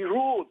of the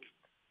road,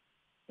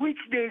 which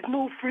there is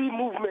no free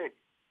movement.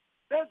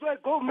 That's why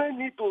government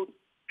need to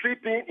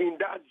trip in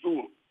that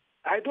zone.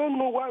 I don't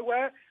know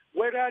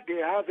whether they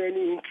have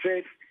any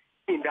interest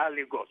in that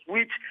Lagos,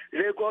 which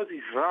Lagos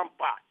is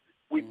rampant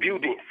with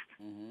buildings,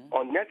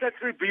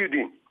 unnecessary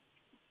building.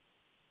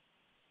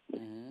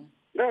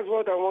 That's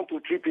what I want to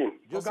trip in.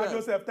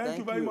 Joseph, thank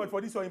you very much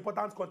for this your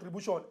important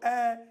contribution.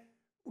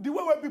 The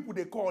way when people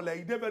they call,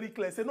 they're very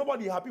clear. Say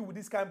nobody happy with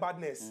this kind of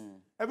badness.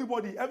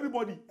 Everybody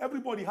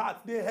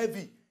heart they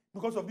heavy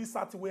because of this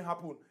sad thing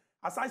happen.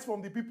 Aside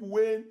from the people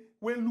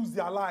when lose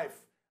their life,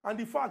 and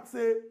the fact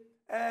say,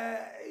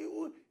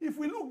 if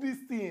we look this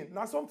thing,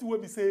 now something where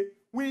we say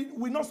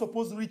we're not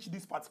supposed to reach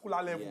this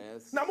particular level.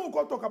 Yes. Now we're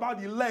going to talk about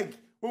the leg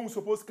when we're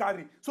supposed to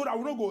carry, so that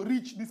we don't go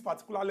reach this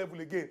particular level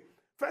again.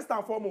 First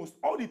and foremost,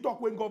 all the talk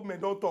when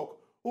government don't talk.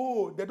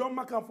 Oh, they don't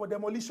mark up for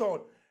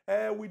demolition.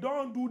 We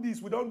don't do this,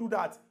 we don't do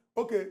that.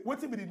 Okay, what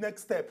will be the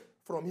next step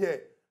from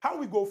here? How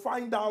we go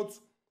find out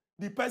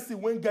the person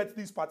when get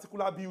this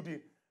particular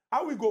building?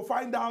 How we go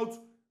find out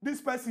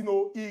this person,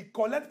 he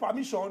collect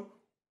permission,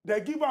 they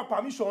give her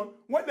permission.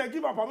 When they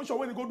give her permission,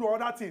 when they go do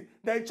another thing,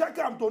 they check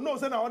him to know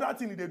say na other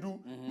thing they do.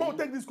 We'll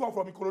take this call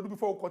from Ikorodu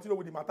before we continue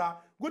with the matter.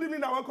 Good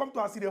evening and welcome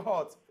to us in the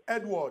heart.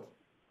 Edward.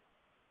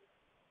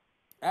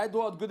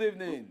 Edward, good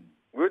evening.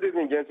 Good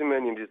evening,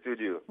 gentlemen in the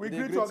studio. We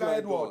greet you, Oga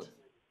Edward.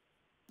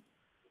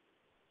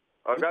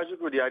 Oga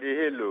Shukudi,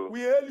 hello.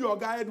 We hail you,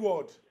 Oga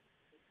Edward.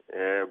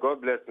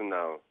 God bless you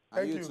now. And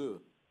Thank you you.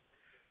 too.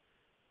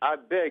 I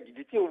beg,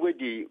 the thing where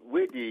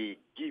they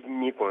give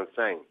me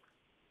concern.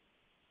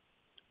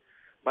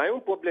 My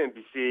own problem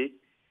be say,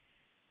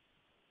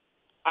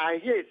 I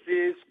hear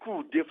say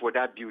school there for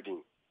that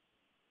building.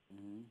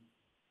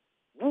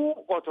 Who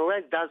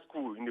authorized that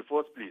school in the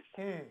first place?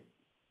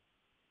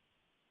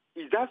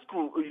 Is that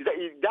school, is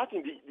that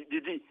in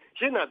the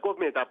China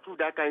government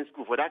approved that kind of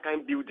school for that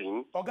kind of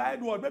building? Okay,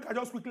 Edward, make I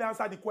just quickly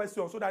answer the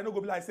question so that I no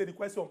go be like say the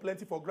question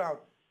plenty for ground.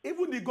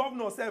 Even the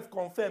governor self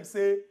confirm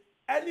say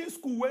any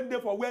school went there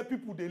for where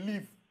people they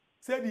live,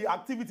 say the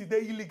activity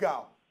they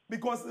illegal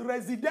because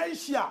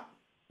residential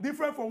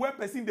different from where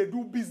person they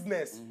do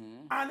business.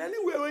 And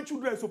anywhere when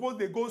children suppose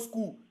they go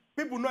school,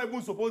 people not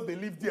even suppose they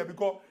live there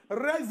because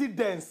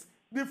residence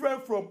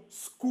different from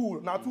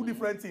school. Now two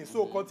different things.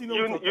 So continue.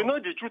 You know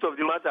the truth of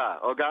the matter,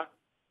 Oga.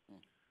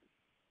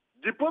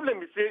 The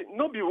problem is say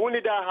no be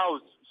only that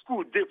house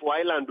school there for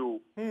island though.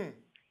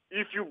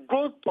 If you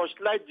go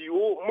touchlight the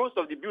whole, most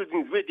of the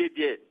buildings where they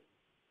there,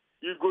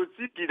 you go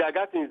see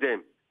kindergartens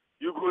them,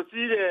 you go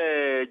see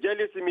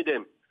jelly simi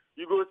them,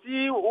 you go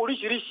see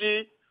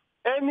orishirishi,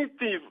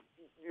 anything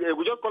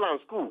we just call them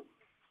school.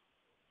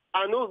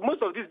 And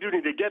most of these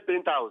buildings they get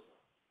penthouse.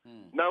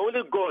 Now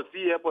only God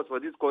see help us for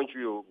this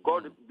country. Oh.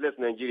 God bless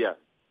Nigeria.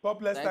 God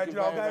bless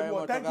Nigeria.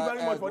 Thank you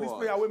very much for this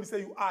prayer when we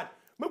say you add.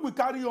 Maybe we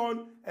carry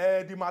on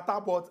the matter,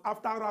 but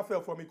after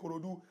Raphael from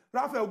Ikorodu.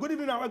 Raphael, good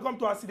evening and welcome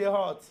to Aside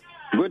Hot.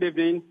 Good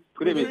evening.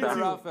 Good evening, sir.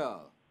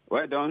 Raphael.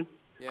 Well done.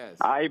 Yes.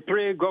 I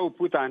pray God will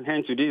put an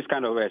end to these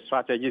kind of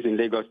strategies in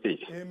Lagos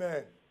State.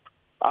 Amen.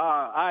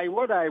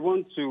 What I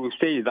want to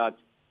say is that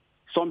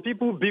some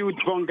people build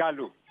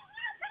bungalow,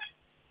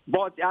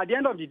 but at the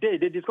end of the day,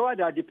 they discover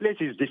that the place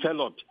is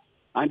developed,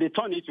 and they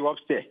turn it to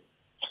upstairs.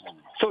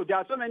 So there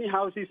are so many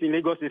houses in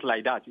Lagos State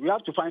like that. We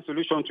have to find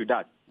solution to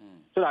that,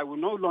 so that we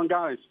no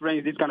longer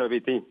experience this kind of a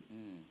thing.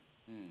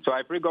 So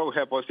I pray God will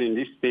help us in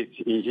this state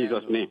in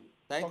Jesus' name.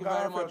 Thank you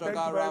very much,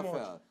 Oga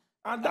Raphael.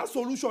 And that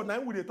solution now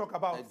we they talk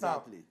about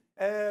exactly.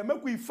 Now.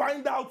 Make we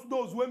find out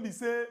those when we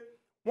say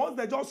once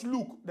they just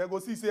look, they go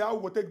see say how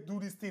we go take do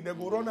this thing, they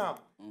go run out.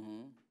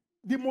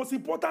 The most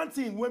important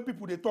thing when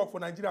people they talk for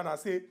Nigeria and I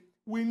say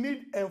we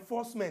need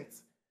enforcement.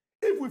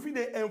 If we feel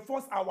they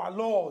enforce our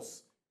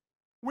laws,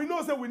 we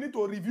know say we need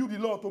to review the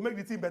law to make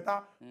the thing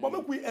better. But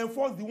make we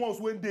enforce the ones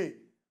when they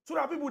so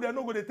that people they're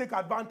not going to take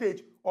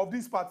advantage of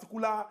this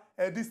particular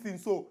this thing.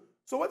 So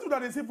what do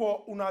they see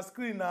for on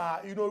screen?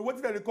 You know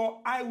what do they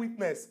call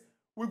eyewitness?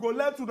 We go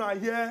let una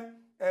hear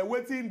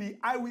waiting the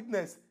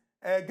eyewitness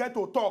get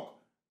to talk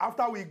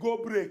after we go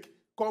break,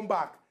 come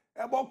back.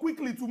 But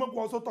quickly to make we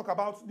also talk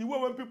about the way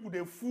when people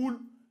they fool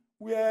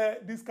where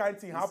this kind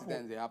of thing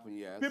happen. They happen,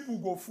 yes. People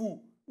go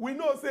fool. We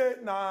know say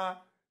na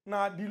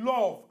the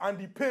love and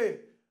the pain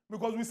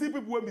because we see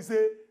people when we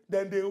say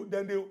then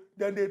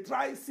they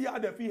try see how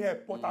they feel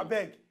help. But I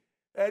beg,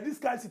 this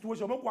kind of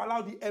situation make we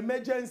allow the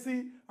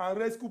emergency and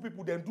rescue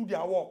people then do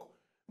their work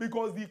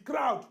because the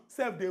crowd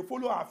self they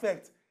follow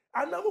affect.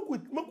 And now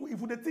if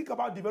we think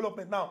about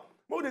development now,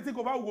 make we think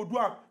about what we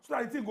go do so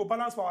that the thing go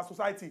balance for our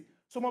society.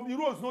 Some of the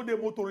roads no dey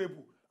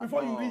motorable.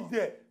 Before you reach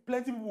there,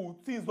 plenty people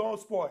things don't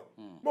spoil.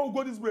 Make we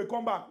go this break,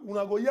 come back.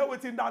 Una go hear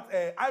wetin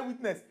that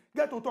eyewitness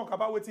get to talk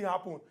about wetin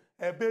happen.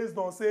 Based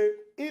on say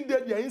in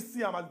there you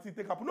see am as the thing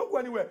take happen. No go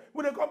anywhere.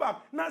 When they come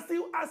back, now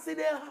still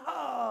Aside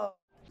Hot.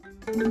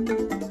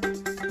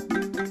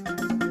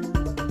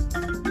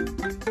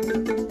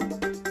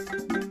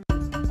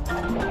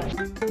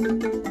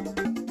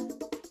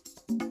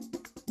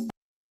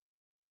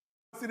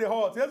 Aside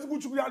Hot. Let's go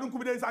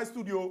to inside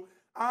studio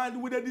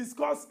and we dey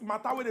discuss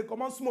matter where they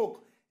come on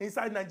smoke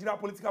inside Nigeria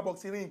political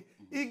boxing ring.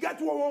 E get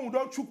one who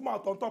don't chook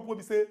mouth on top where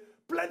we say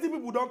plenty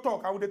people don't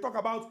talk and we dey talk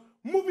about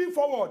moving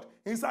forward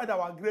inside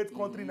our great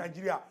country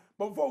Nigeria.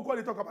 But before we go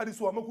to talk about this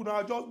one,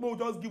 we'll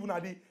just give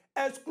una the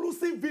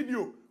exclusive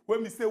video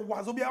when we say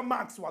Wazobia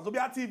Max,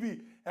 Wazobia TV,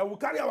 and we'll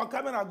carry our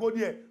camera and go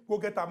there, go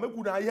get a make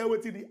una hear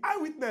wetin the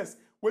eyewitness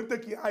when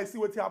take your eye see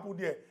what happen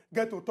there,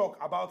 get to talk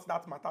about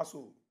that matter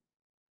so.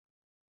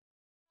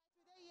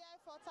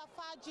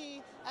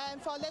 Tafaji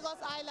for Lagos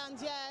Island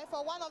here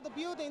for one of the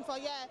buildings for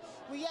here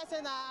we hear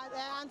saying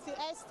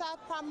anti-Esther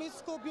primary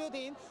school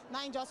building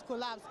now just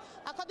collapsed.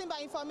 According by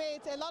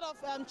information, a lot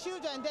of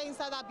children there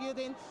inside that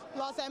building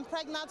plus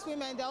pregnant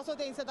women they also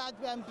there inside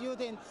that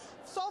building.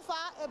 So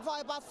far for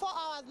about 4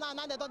 hours now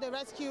they don't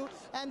rescue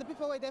and the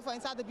people were there for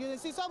inside the building.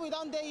 See, so we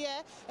don't there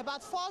here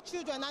about 4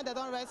 children now they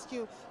don't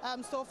rescue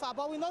so far.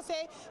 But we know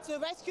say so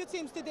rescue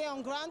teams today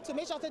on ground to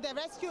make sure that they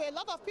rescue a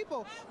lot of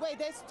people where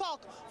they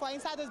stuck for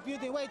inside this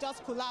building where it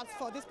just collapsed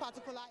for this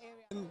particular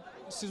area.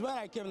 Since when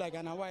I came like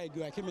an hour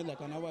ago, I came in like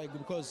an hour ago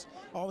because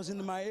I was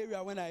in my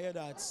area when I heard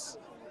that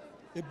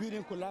a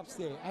building collapsed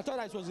there. I thought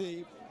that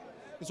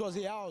it was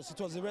a house, it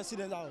was a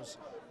resident house.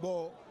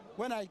 But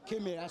when I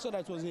came here, I saw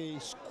that it was a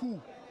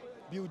school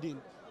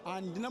building.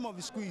 And the name of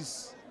the school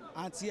is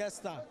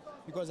Anti-Esther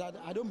because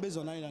I don't base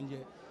on island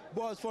here.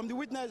 But from the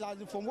witness,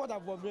 from what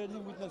I've already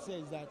witnessed here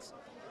is that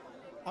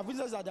I've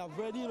witnessed that they've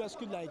already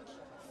rescued like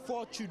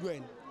 4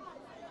 children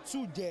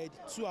 2 dead,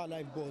 2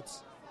 alive,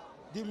 but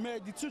the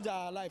 2 that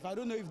are alive, I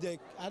don't know if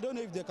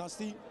they can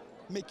still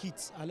make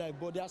it alive,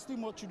 but there are still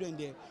more children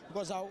there,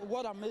 because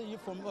what I'm hearing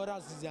from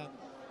others is that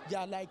there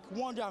are like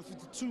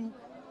 152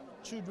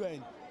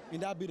 children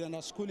in that building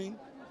are schooling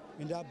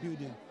in that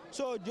building.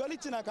 So the only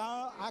thing I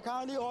can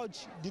only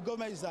urge the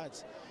government is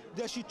that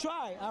they should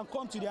try and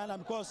come to the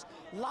island, because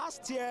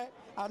last year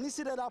an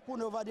incident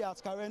happened over there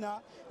at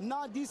Karena.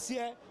 Now this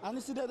year an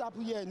incident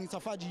happened here in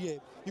Itafaji here,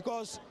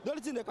 because the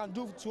only thing they can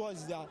do to us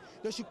is that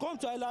they should come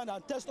to island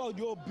and test all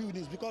the old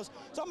buildings, because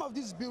some of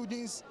these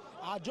buildings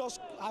are just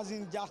as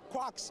in there are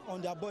cracks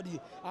on their body,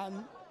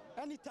 and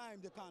anytime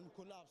they can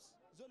collapse.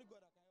 It's only God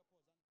that can help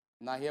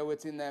us. Now here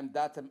waiting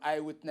that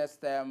eyewitness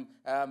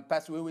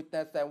person we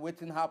witnessed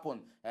waiting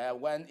happen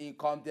when he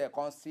come there,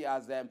 come see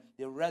as the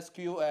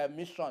rescue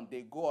mission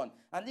they go on.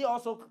 And he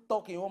also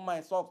talk in own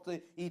mind,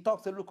 he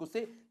talks to look,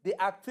 say the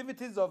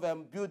activities of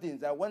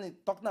buildings, when he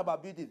talking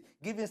about buildings,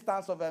 giving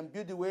stance of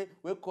building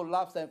we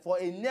collapse for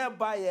a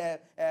nearby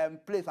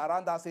place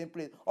around that same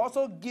place.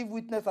 Also give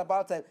witness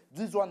about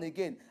this one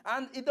again.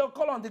 And it don't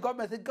call on the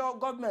government, say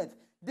government,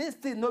 this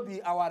thing no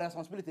be our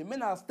responsibility.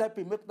 Men are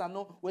stepping, make them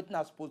know what they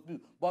are supposed to do.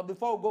 But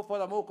before we go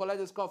further, we'll collect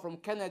this call from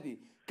Kennedy.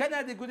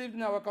 Kennedy, good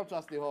evening and welcome to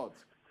Ask the Hot.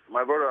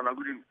 My brother,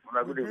 good evening.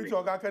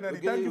 Kennedy.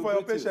 Thank you for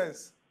your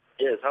patience.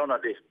 Yes, how are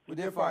they? We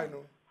did fine.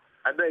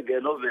 I beg,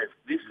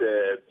 this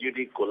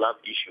building collapse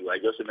issue, I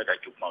just make a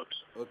choke mouth.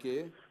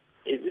 Okay.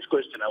 Is this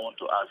question I want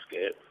to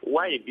ask,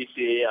 why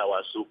BCA,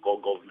 our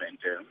so-called government,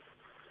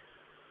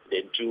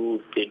 they do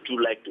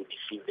like to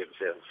deceive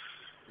themselves?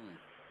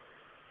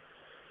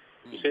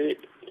 You say,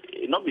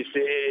 not be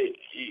say,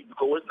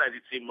 because what I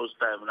see most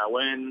time, now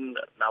when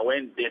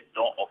death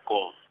don't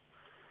occur,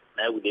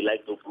 now they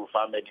like to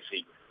prefer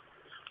medicine.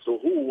 So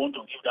who want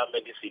to give that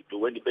medicine to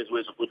when the person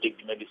who is supposed to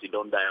take the medicine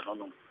don't die? I don't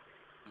know.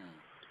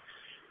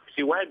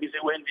 See, why be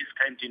say when this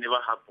kind of thing never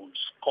happens,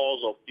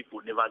 cause of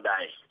people never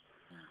die,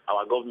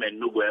 our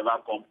government no go ever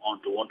come on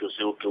to want to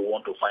say, okay, we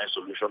want to find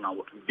solution.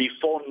 And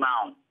before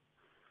now,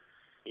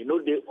 you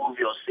know, they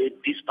obvious say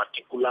this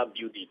particular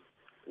building,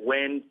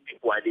 when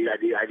people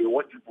they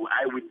watch people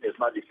eyewitness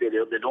now they say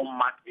they don't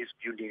mark this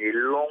building a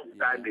long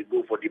time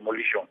ago for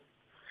demolition,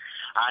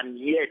 and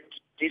yet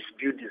this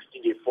building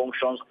still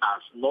functions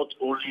as not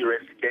only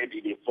resident,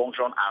 it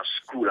function as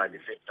school at the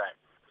same time.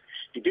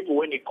 The people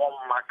when they come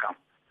mark them,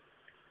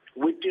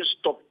 we just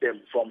stop them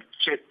from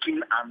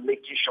checking and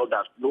making sure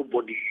that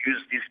nobody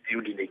use this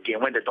building again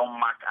when they don't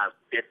mark as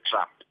death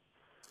trap.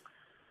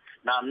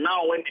 Now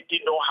when the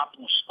thing don't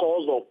happen,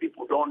 scores of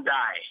people don't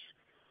die.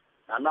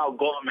 And now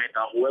government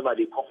and whoever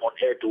they come on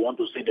air to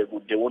want to say they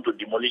want to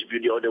demolish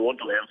building or they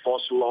want to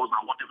enforce laws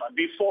and whatever.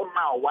 Before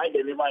now, why they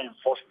never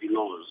enforce the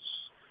laws?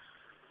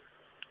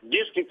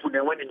 These people,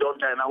 then when they don't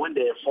die, now when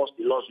they enforce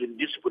the laws,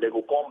 these people they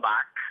go come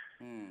back.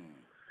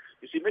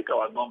 You see, make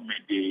our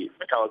government they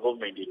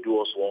do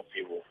us one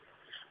favor.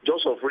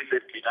 Just of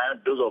recently,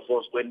 those of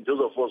us when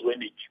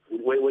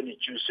they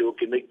choose say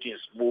okay, make things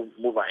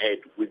move ahead,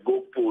 we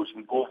go polls,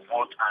 we go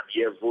vote and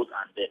here vote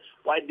and there.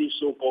 Why this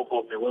so-called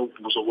government when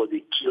most of us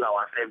they kill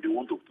ourselves, they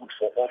want to put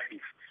for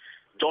office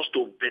just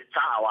to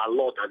better our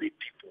lot as the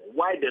people?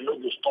 Why they not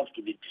go stop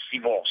to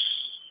deceive us?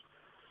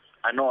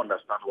 I don't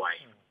understand why.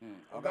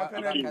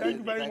 Kennedy, thank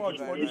you very much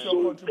for this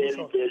your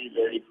contribution.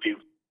 Very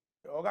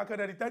painful.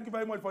 Kennedy, thank you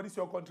very much for this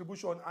your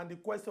contribution. And the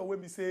question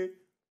when we say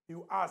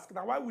you ask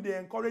now, why would they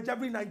encourage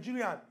every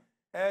Nigerian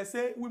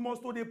say we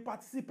must they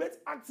participate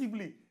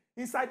actively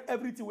inside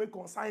everything we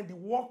concern the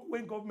work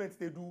when government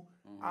they do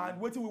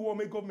and what we want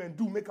make government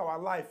do make our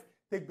life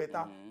take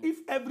better. If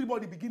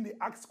everybody begin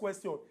to ask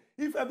question,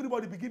 if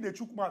everybody begin to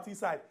chook mouth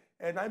inside,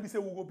 and I say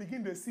we will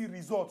begin to see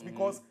results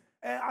because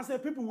as a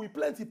people we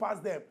plenty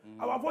past them,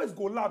 our voice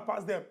go loud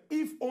past them.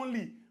 If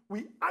only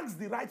we ask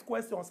the right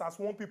questions as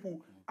one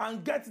people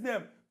and get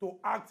them to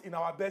act in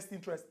our best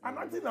interest. And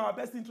acting in our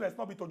best interest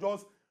not be to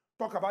just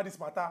talk about this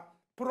matter.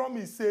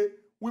 Promise say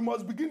we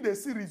must begin to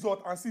see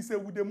result and see say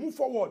we they move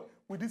forward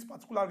with this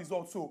particular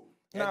result. So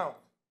now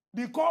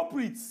the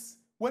culprits,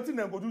 what thing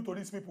they go do to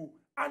these people?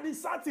 And the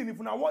certain if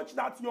you now watch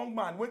that young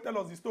man when tell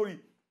us the story,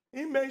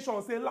 he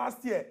mentioned say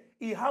last year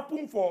it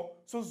happened for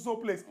so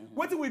place.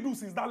 What did we do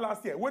since that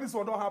last year? When this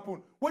one don't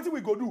happen, what did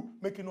we go do?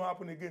 Make it not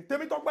happen again.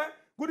 Temi Tokpe,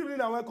 good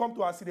evening and welcome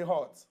to our City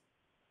Hot.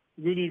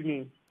 Good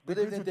evening. Good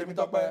evening, Temi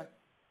Tokpe.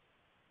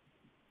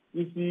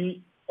 You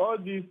see, all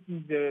these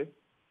things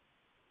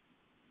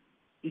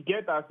it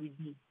get as it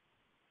be.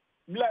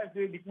 Like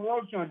say the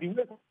corruption, the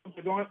way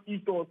they don't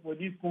eat us for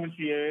this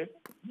country, you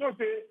know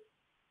say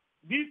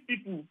these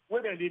people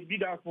whether they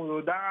bid us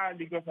for that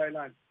Lagos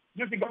Island,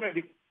 just the government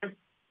they collect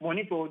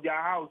money for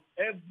their house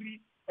every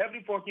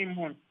fucking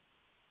month.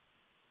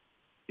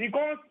 He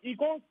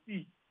can't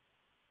see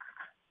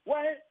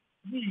why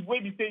the way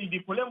they say they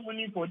collect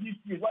money for this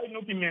place, why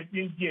no can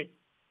maintain there?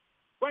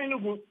 Why no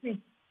go think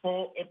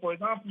for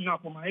example now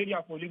for my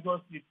area for Lagos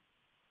State,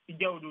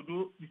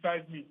 Ododo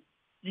precisely.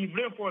 If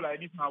rain fall like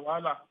this, now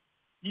wahala.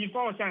 If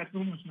sun shine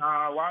too much,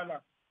 now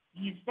wahala.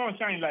 If sun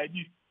shine like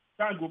this,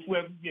 can't go full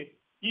everywhere.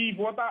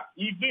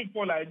 if rain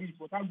fall like this,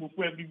 water go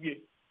full everywhere.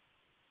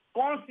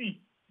 Come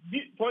see,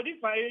 for this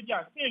my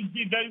area, things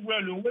did very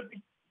well on where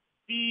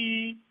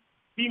see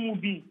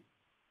moving.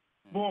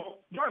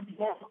 But just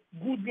because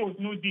good roads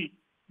no day,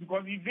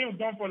 because if rain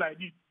don't fall like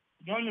this,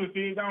 you don't know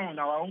say that on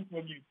our own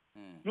problem.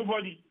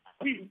 Nobody.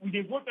 We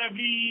dey vote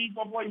every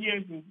couple of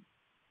years.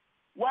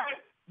 Why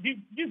this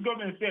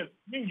government self,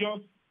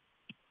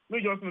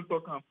 we just not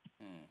talk am.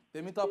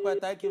 Temitope,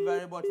 thank you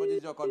very much for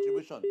this your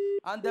contribution.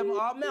 And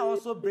may I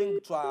also bring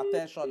to our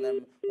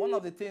attention one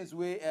of the things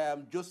we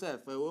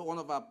Joseph, one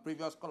of our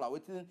previous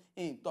scholars,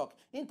 in talk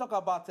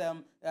about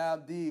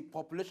the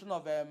population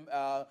of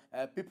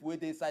people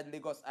within inside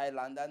Lagos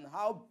Island and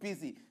how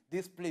busy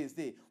this place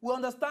is. We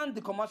understand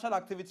the commercial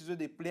activities that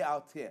they play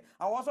out here.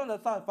 I also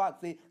understand the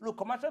fact say, look,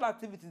 commercial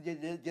activities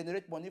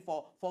generate money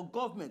for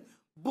government,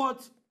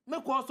 but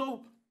make we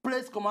also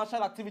place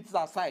commercial activities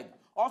aside.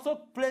 Also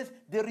place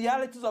the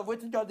realities of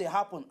what just they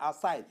happen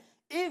aside.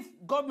 If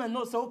government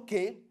knows,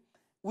 okay,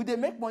 we they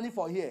make money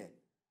for here,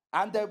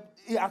 and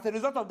as a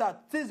result of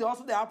that, things they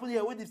also they happen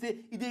here when they say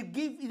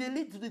it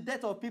lead to the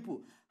death of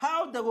people.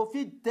 How they will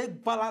feel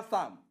take balance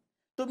time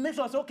to make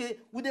sure, okay,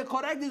 would they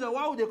correct this or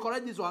why would they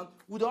correct this one?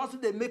 Would also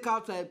they make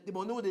out the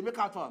money would they make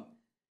out from?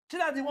 So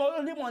that the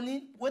only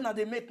money when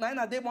they make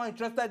now they more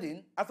interested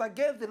in as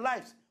against the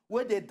lives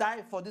where they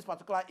die for these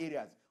particular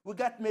areas. We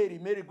got Mary.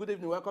 Mary, good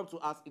evening. Welcome to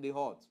us in the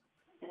Hot.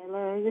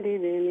 Hello, good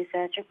evening,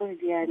 Mr.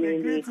 Chukwudi. We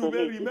agree to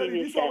Mary.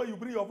 Mary, this is where you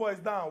bring your voice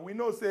down. We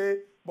know, say,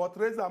 but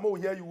Reza will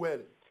hear you well.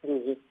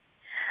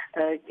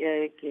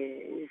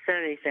 Okay.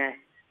 Sorry, sir.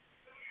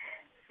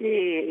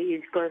 See,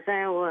 it's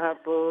concerned what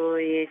happened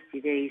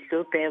yesterday. It's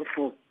so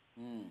painful.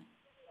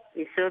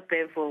 It's so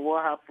painful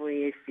what happened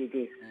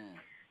yesterday.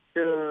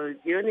 So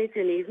the only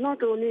thing is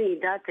not only in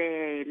that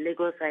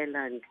Lagos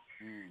Island,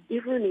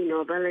 even in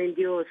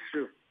Obalandi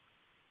also,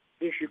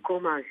 if you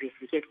come and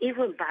visit,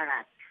 even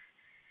barracks.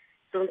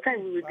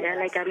 Sometimes we will be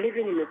like I'm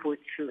living in a boat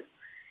too.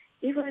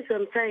 Even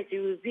sometimes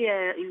you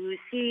will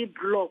see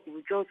block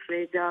with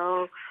just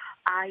down,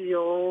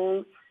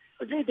 iron.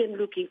 Let them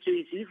look into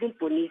it. Even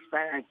police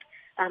barrack,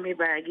 army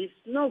barrack, it's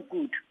not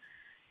good.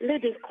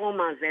 Let them come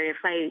and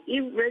verify.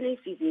 In rainy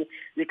season,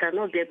 we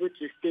cannot be able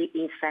to stay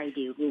inside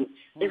the room.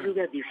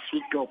 Everywhere be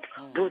filled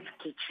up, both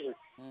kitchen.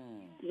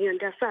 You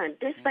understand?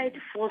 Despite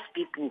force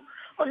people,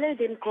 or let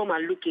them come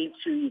and look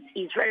into it.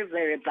 It's very,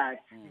 very bad.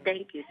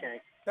 Thank you,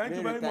 sir. Thank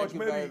you very much,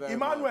 Mary. Very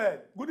Emmanuel, much.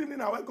 Good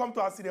evening and welcome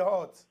to us in the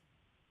Hot.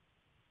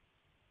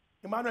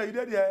 Emmanuel, you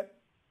there?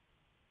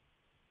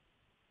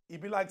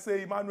 It be like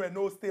say Emmanuel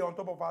no stay on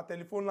top of our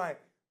telephone line.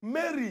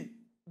 Mary,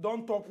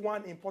 don't talk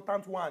one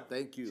important one.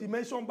 Thank you. She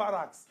mentioned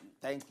barracks.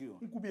 Thank you.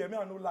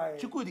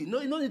 Chukudi, no,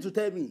 you don't need to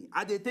tell me.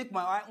 I dey take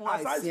my own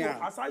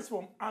aside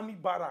from army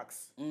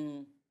barracks.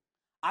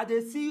 I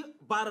dey see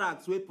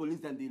barracks where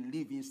police and they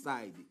live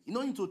inside. You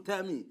don't need to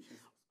tell me.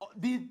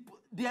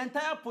 The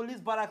entire police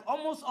barracks,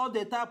 almost all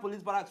the entire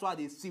police barracks where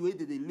they see where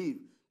they live.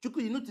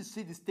 You need to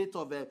see the state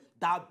of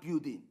that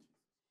building.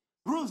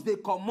 Roofs they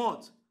come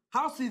out.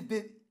 Houses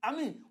they,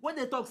 when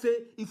they talk say,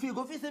 if you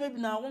go say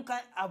maybe now one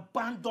kind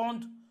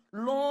abandoned,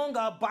 long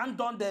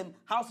abandoned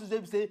houses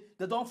they say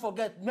they don't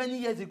forget many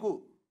years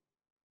ago.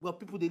 Well,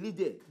 people they live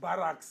there.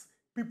 Barracks.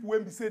 People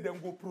when we say them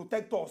go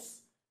protect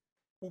us.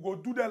 We go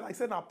do that like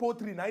say na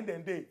poultry night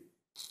and day.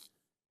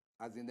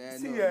 As in there,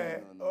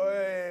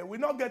 see, we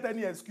don't get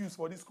any excuse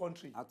for this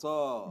country. At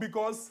all.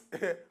 Because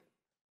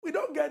we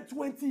don't get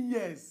 20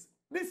 years.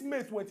 This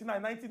May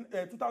 2019,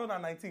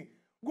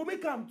 go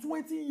make them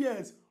 20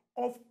 years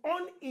of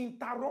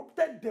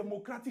uninterrupted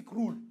democratic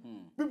rule.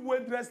 People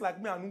will dress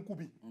like me and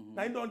Nkubi.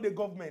 Now, don't the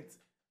government.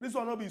 This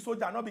will not be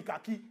soldier, not be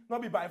khaki,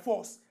 not be by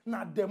force.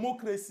 Now,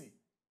 democracy.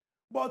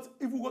 But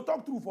if we go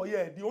talk through for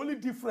here, the only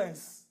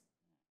difference,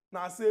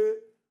 now say,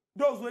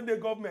 those when the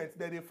government,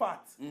 they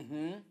fat.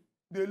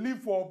 They live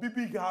for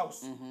big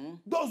house.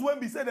 Those when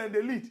be said that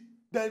they lead,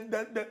 they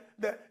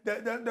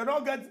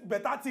don't get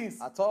better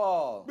things. At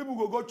all.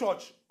 People go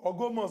church or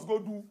go must go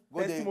do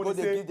testimony.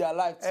 They give their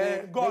life.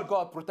 Say,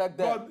 God protect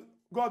them.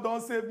 God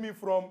don't save me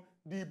from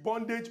the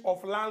bondage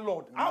of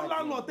landlord. How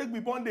landlord take me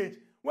bondage?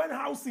 When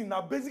housing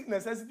a basic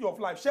necessity of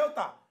life.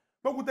 Shelter.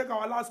 We could take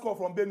our last call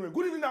from Benue.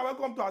 Good evening and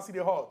welcome to our city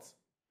hot.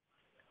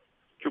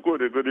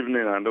 Chukwudi, good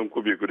evening, and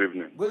Nkubi, good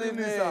evening. Good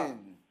evening, sir.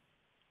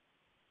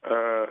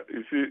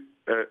 You see,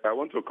 I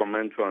want to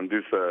comment on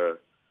this,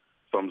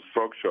 some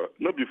structure.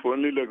 Not before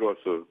only Lagos.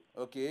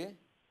 Okay.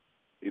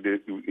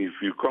 If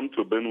you come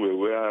to Benue,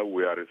 where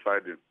we are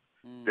residing,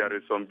 there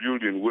is some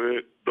building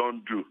where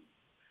don't do.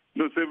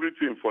 Knows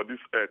everything for this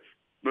earth.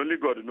 Only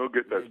God no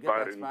get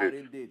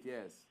expiring date.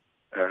 Yes.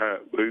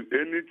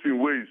 Anything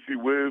where you see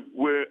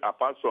where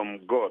apart from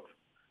God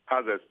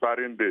has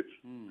expiring date,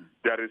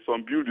 there is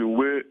some building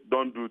where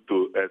don't do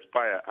to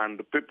expire, and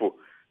the people.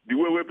 The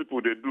way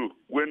people they do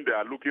when they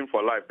are looking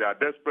for life, they are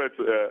desperate,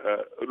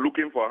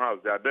 looking for a house.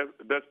 They are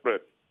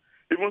desperate.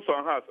 Even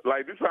some house,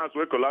 like this house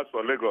will collapse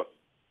for Lagos.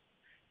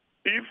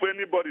 If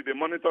anybody they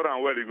monitor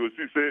and well, you go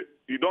see say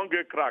you don't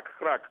get crack.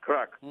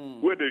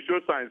 Where they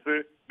show signs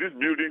say this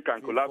building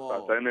can collapse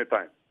at any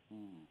time.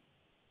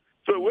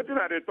 So wetin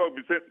I dey talk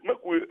be say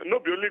make we no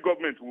be only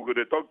government we go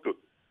dey talk to.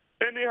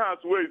 Any house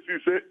where you see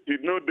say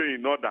it no dey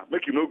in order,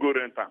 make you no go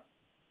rent am.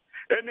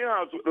 Any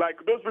house like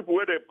those people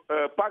where they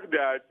pack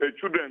their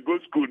children go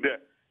school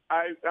there.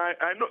 I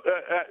know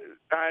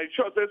I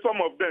sure say some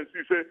of them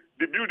see say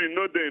the building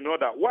no dey in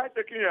order. Why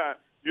taking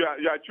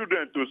your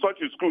children to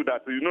such a school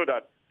that you know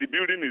that the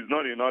building is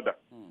not in order?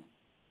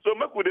 So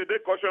make we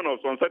dey caution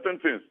of some certain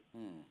things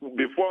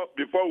before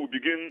we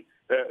begin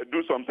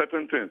do some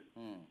certain things.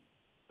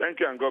 Thank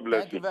you and God bless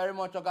you. Thank you very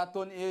much,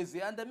 Ogatoni Eze.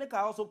 And then make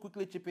I also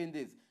quickly chip in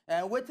this.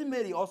 And waiting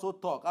Mary also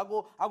talk. I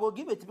go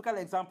give a typical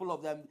example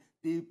of them.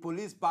 The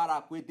police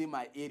barrack within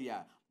my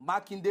area,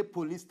 marking the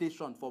police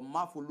station for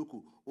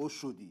Mafuluku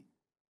Oshodi.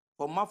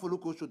 For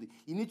Mafuluku Oshodi,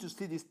 you need to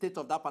see the state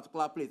of that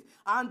particular place.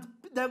 And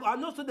I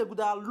know so they could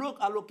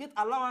allocate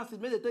allowances,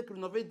 maybe they take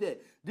renovate there.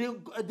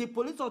 The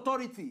police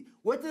authority,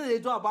 what do they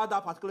do about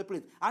that particular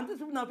place? And these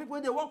people are people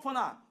where they work for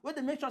now, where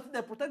they make sure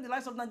they protect the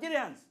lives of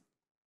Nigerians.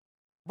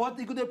 But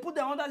they could put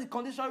them under the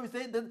condition we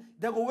say that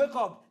they go wake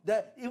up.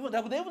 They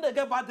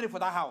get battery for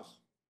that house.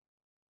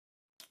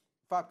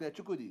 In fact,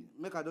 Chukudi,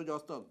 make I don't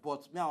just talk,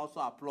 but may I also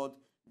applaud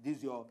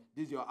this your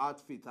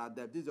outfit and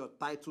this is your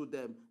title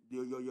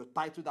your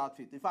titled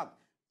outfit. In fact,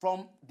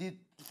 from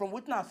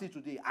what I see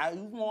today, I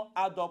even want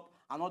to add up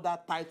another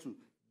title.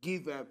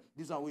 Give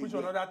this one. Which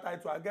another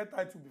title? I get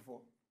title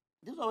before.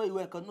 This one you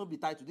wear cannot be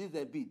title. This is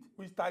a bid.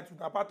 Which title?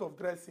 A part of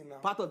dressing now.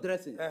 Part of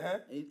dressing.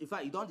 In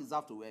fact, you don't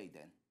deserve to wear it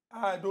then.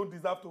 I don't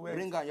deserve to wear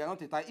it. You're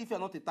not if you're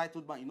not a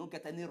titled man, you don't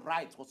get any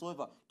right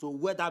whatsoever to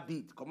wear that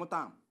bead. Come on,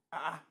 time.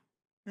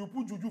 You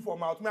put juju for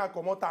mouth, me I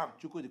come on time.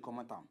 Chuko the come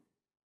on time.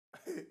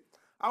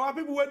 Our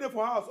people wait there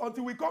for house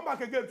until we come back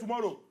again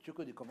tomorrow.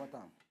 Chuko the come on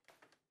time.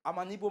 I'm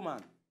an Igbo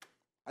man.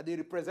 They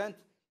represent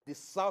the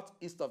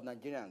southeast of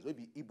Nigerians. We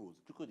be Igbos.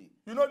 Chukudi.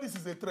 You know this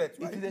is a threat.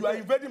 You are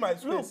invading my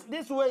space. Look,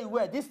 this way you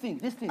wear this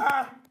thing.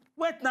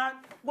 Wait now.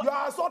 You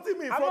are assaulting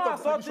me in front of I'm not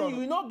assaulting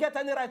you. You don't get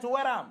any right to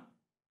wear them.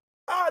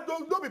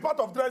 Don't be part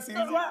of dressing.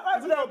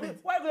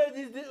 Why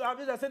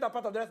would they say that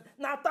part of dressing?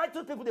 Now,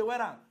 title people they wear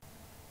them.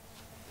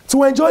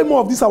 To enjoy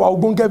more of these our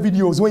Ogbonge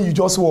videos when you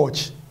just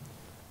watch,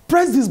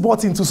 press this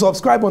button to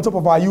subscribe on top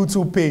of our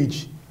YouTube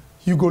page.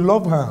 You go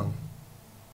love am.